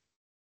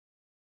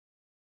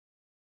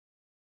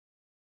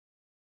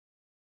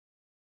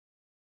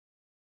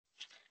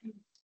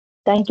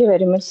 Thank you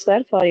very much,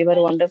 sir, for your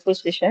wonderful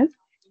session.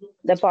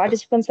 The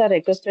participants are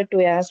requested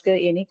to ask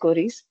any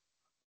queries.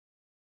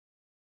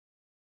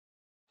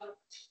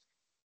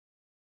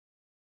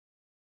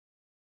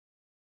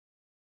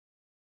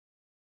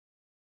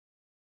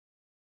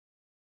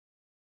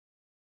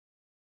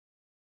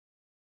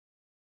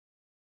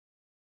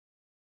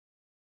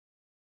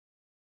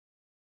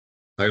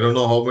 I don't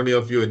know how many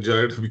of you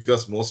enjoyed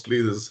because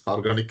mostly this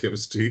organic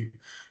chemistry,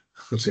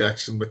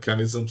 reaction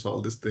mechanisms,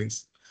 all these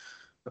things.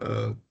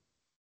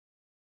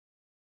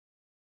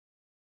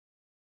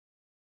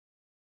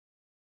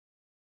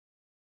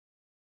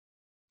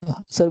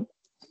 Sir,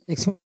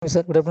 excuse me,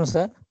 sir. Good afternoon,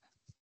 sir.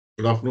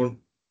 Good afternoon.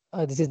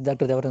 This is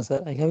Dr. Devarajan,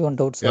 sir. I have one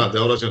doubt, sir. Yeah,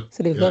 Devarajan.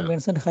 Sir, you have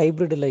mentioned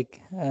hybrid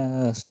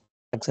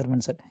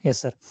experiment, sir. Yes,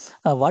 sir.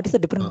 What is the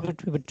difference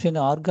between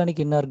organic,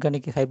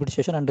 inorganic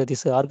hybridization and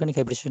this organic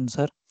hybridization,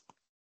 sir?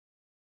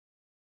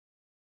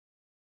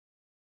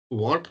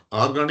 What?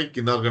 Organic,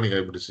 inorganic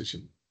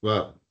hybridization?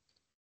 Where?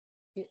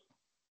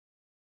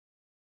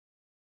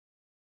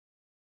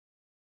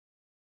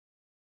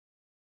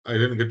 I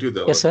didn't get you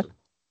there. Yes, sir.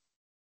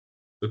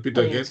 Repeat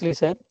again. Actually,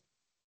 sir.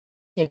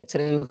 Yes,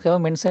 sir. You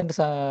have mentioned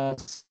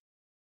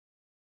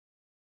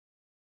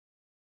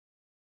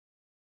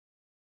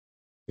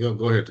Yeah,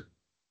 go ahead.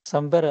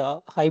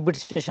 Somewhere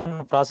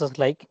hybridization process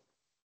like.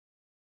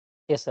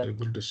 Yes, sir.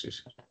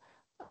 Hybridization.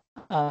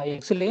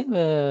 Actually,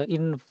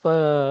 in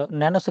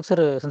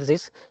nanostructure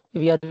synthesis,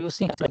 we are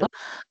using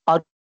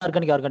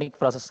organic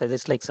process.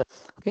 It's like, sir.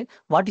 Okay,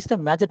 what is the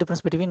major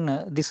difference between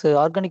this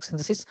organic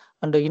synthesis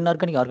and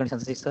inorganic organic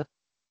synthesis, sir?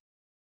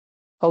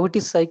 How it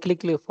is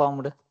cyclically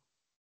formed?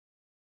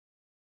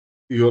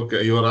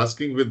 You're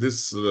asking with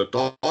this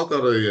talk,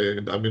 or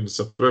I mean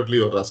separately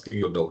you're asking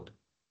your doubt?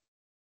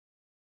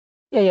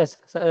 Yeah, yes.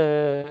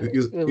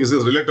 Is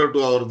this related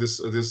to our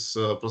this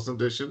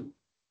presentation?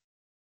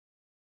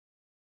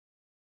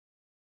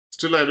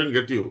 Still, I didn't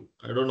get you.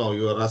 I don't know.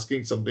 You are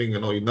asking something,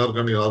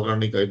 inorganic,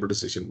 organic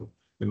hybridization.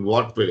 In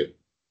what way?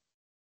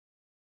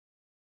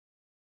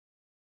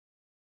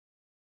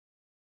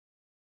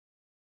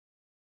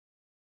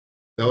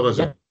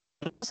 Devarajan.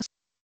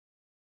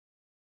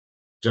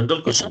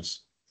 General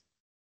questions.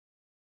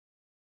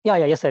 Yeah,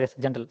 yes, sir. Yes,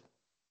 general.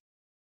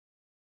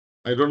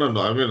 I don't know.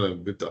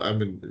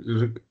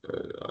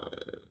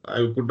 I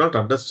could not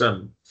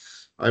understand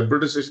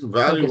hybridization.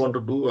 Where Okay, you sir. want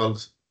to do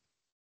also.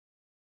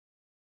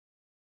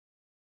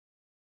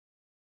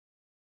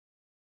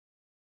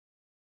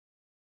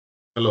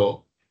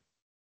 Hello.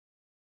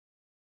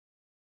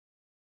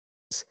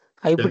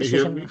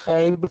 Hybridization,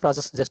 hybrid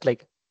process, just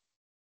like.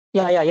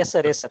 Yeah, yes,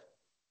 sir. Yes, sir.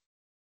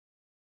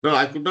 No,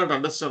 I could not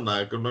understand.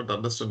 I could not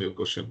understand your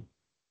question.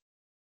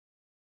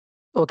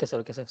 Okay,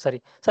 sir.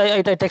 Sorry. So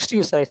I text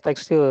you, sir. I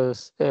text you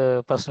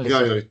personally,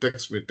 sir. Yeah,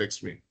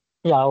 text me.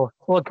 Yeah,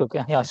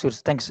 okay. Yeah, sure.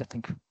 Thank you, sir.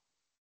 Thank you.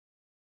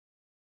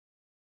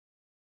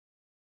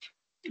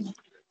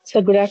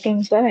 So good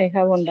afternoon, sir. I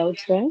have one doubt,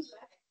 sir.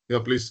 Yeah,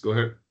 please go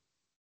ahead.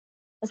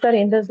 Sir,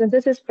 in the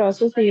synthesis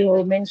process,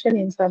 you mentioned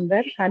in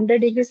somewhere 100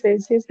 degrees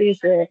Celsius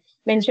is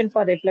mentioned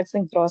for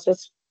refluxing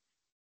process.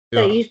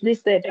 So Yeah. is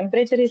this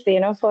temperature is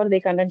enough for the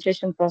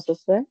condensation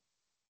process, sir?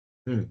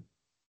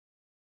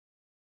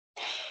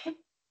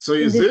 So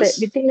is this?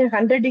 Within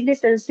 100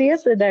 degrees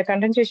Celsius, the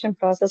condensation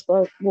process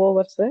was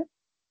over, sir?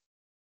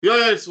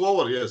 Yeah, it's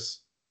over. Yes.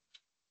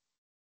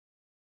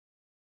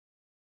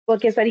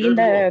 Okay, sir. Yeah, In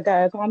it is over.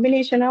 the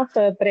combination of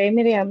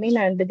primary amine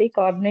and the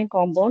carbonyl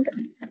compound,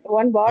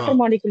 one water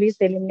molecule is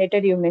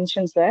eliminated, you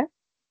mentioned, sir.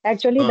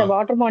 Actually, the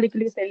water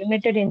molecule is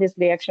eliminated in this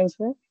reaction,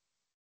 sir.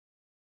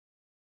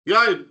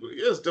 Yeah,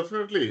 yes,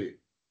 definitely.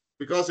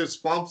 Because it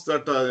forms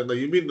that the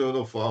imine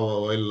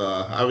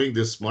while having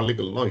this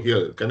molecule. No,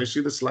 here, can you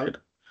see the slide?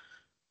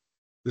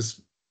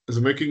 This is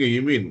making a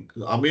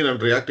amine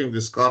and reacting with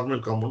this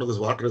carbonyl compound. This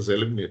water is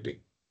eliminating.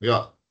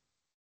 Yeah.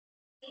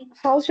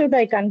 How should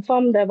I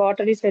confirm the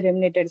water is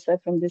eliminated, sir,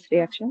 from this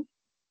reaction?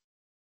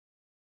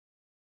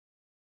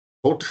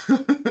 But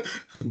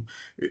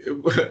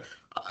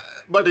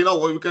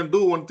you can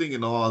do one thing.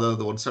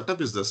 The one setup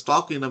is the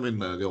stock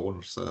enamine. The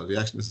one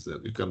reaction is there.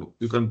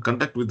 You can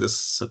conduct with this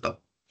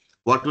setup.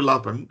 What will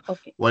happen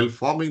while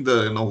forming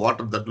the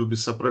water that will be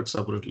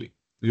separately.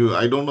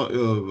 I don't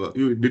know.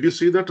 Did you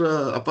see that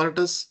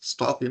apparatus,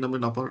 stock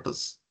enamine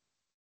apparatus?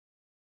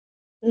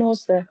 No,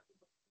 sir.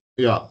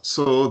 Yeah.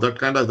 So that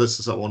kind of this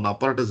is one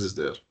apparatus is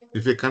there.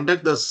 If you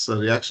conduct this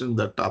reaction,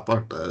 that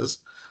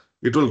apparatus,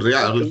 it will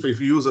react. If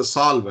you use a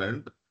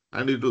solvent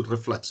and it will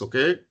reflux.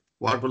 Okay.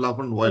 What will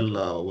happen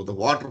while the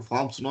water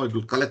forms? It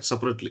will collect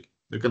separately.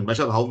 You can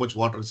measure how much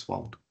water is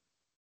formed.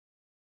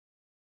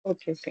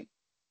 Okay.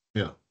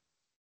 Yeah.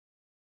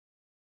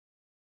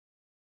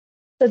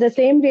 So the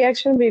same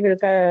reaction we will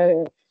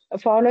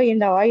follow in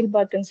the oil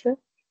button, sir?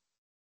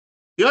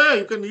 Yeah,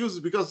 you can use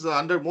because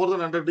under more than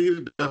 100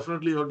 degrees,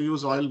 definitely you have to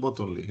use oil bath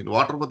only. In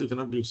water bath, you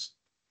cannot use.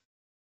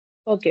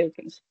 Okay.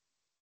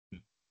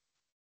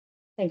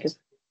 Thank you, sir.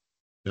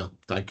 Yeah,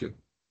 thank you.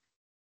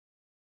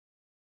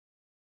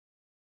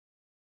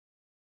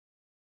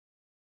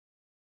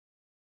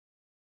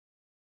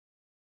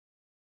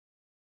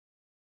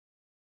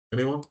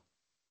 Anyone?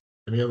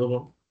 Any other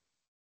one?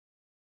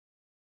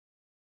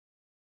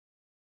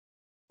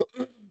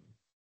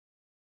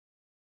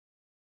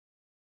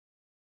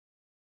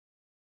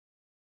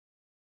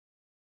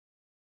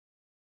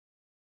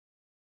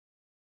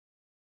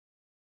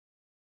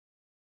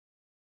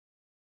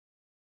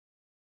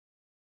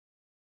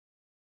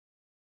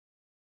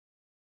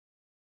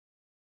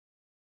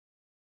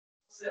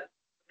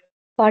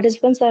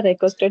 Participants are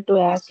requested to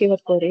ask your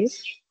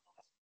queries.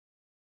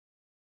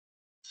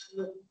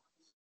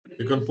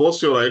 You can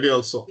post your ID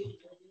also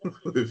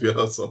if you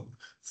have some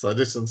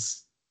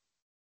suggestions.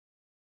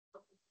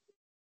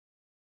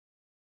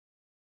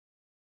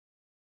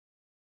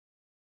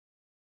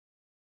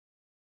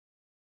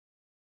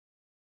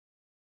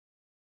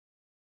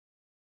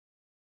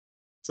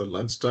 So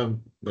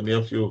lunchtime, many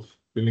of you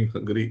feeling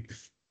hungry.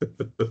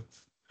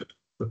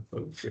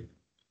 Okay.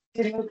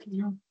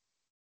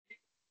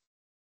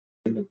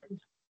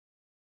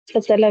 So,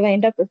 shall I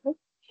wind up, sir?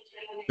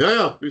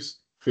 Yeah, please.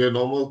 If you have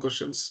no more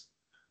questions,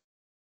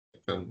 you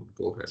can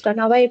go ahead. So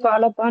now I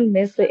call upon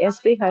Ms.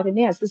 S.P.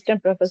 Harini,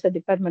 Assistant Professor,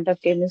 Department of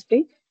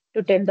Chemistry,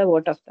 to tell the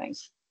vote of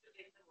thanks.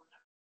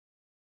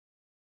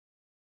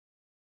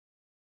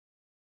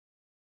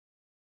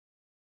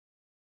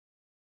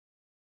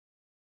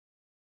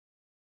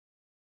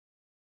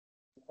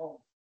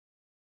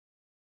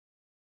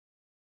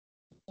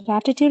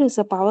 Gratitude is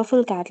a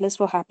powerful catalyst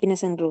for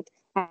happiness and growth.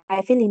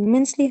 I feel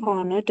immensely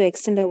honored to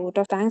extend a vote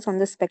of thanks on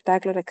this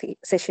spectacular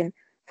session. At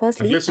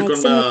Firstly, least you I can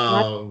extend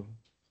my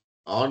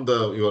on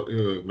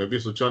maybe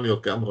switch on your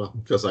camera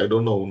because I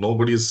don't know.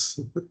 Nobody's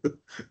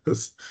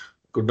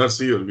could not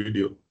see your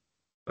video.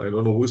 I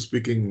don't know who's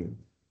speaking.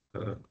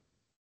 You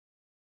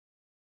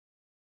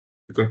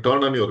can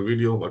turn on your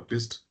video at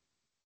least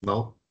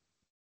now.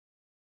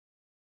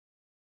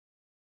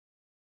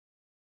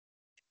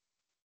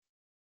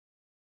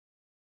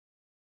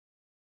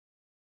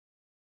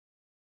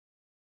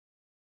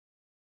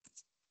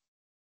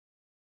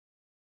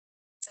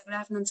 Good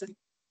afternoon, sir.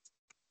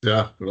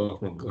 Yeah, good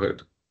afternoon. Go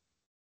ahead.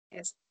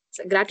 Yes.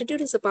 So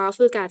gratitude is a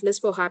powerful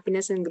catalyst for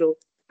happiness and growth.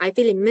 I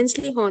feel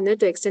immensely honored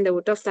to extend a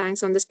vote of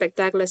thanks on this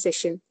spectacular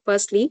session.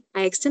 Firstly,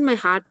 I extend my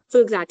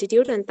heartfelt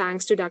gratitude and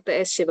thanks to Dr.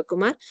 S.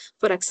 Sivakumar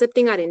for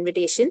accepting our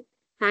invitation.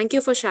 Thank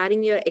you for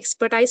sharing your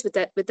expertise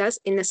with us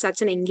in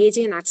such an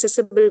engaging and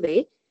accessible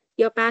way.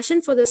 Your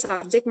passion for the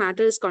subject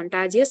matter is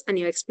contagious, and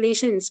your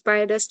explanation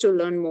inspired us to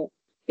learn more.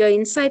 Your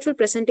insightful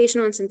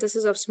presentation on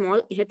synthesis of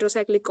small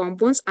heterocyclic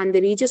compounds and the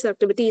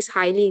regioselectivity is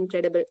highly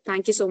incredible.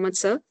 Thank you so much,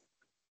 sir.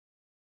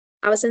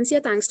 Our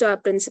sincere thanks to our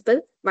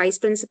principal, vice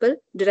principal,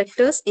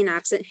 directors in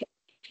absent,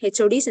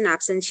 HODs in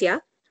absentia.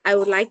 I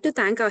would like to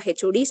thank our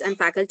HODs and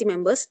faculty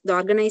members, the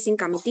organizing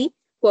committee,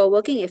 who are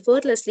working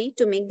effortlessly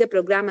to make the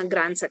program a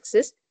grand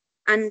success.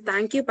 And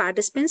thank you,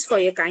 participants, for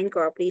your kind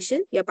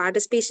cooperation. Your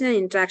participation and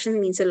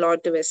interaction means a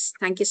lot to us.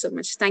 Thank you so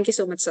much. Thank you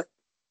so much, sir.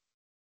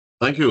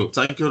 Thank you.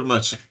 Thank you very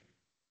much.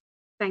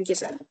 Thank you,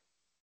 sir.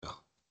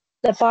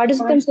 The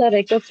participants are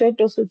requested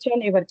to switch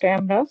on your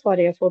camera for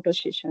a photo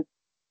session.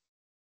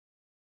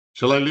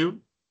 Shall I leave?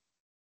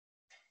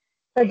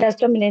 So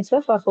just a minute,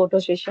 sir, for photo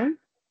session.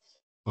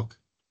 Okay.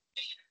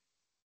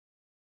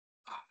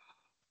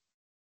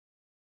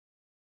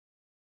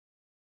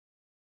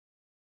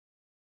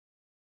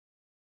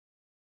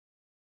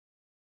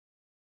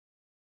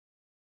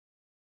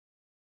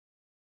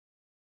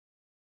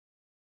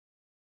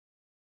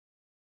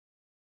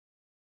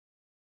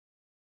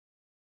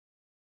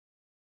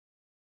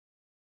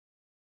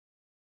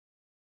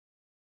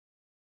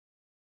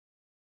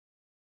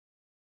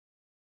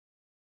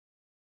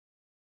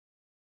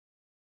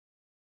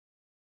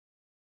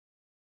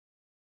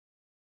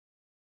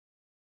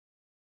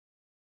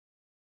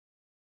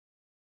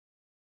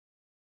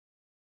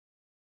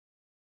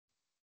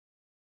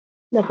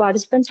 The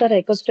participants are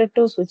requested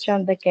to switch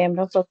on the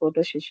camera for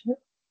photo session.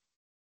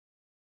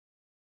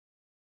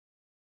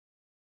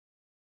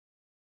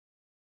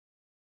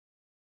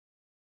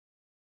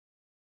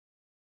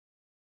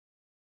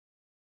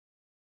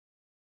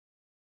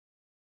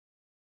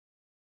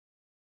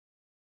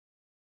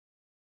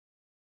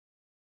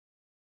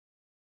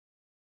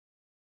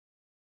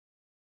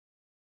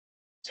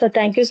 So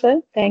thank you,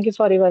 sir. Thank you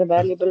for your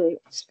valuable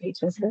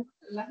speeches, sir.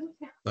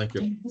 Thank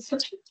you.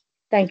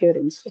 Thank you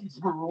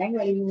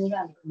very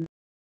much.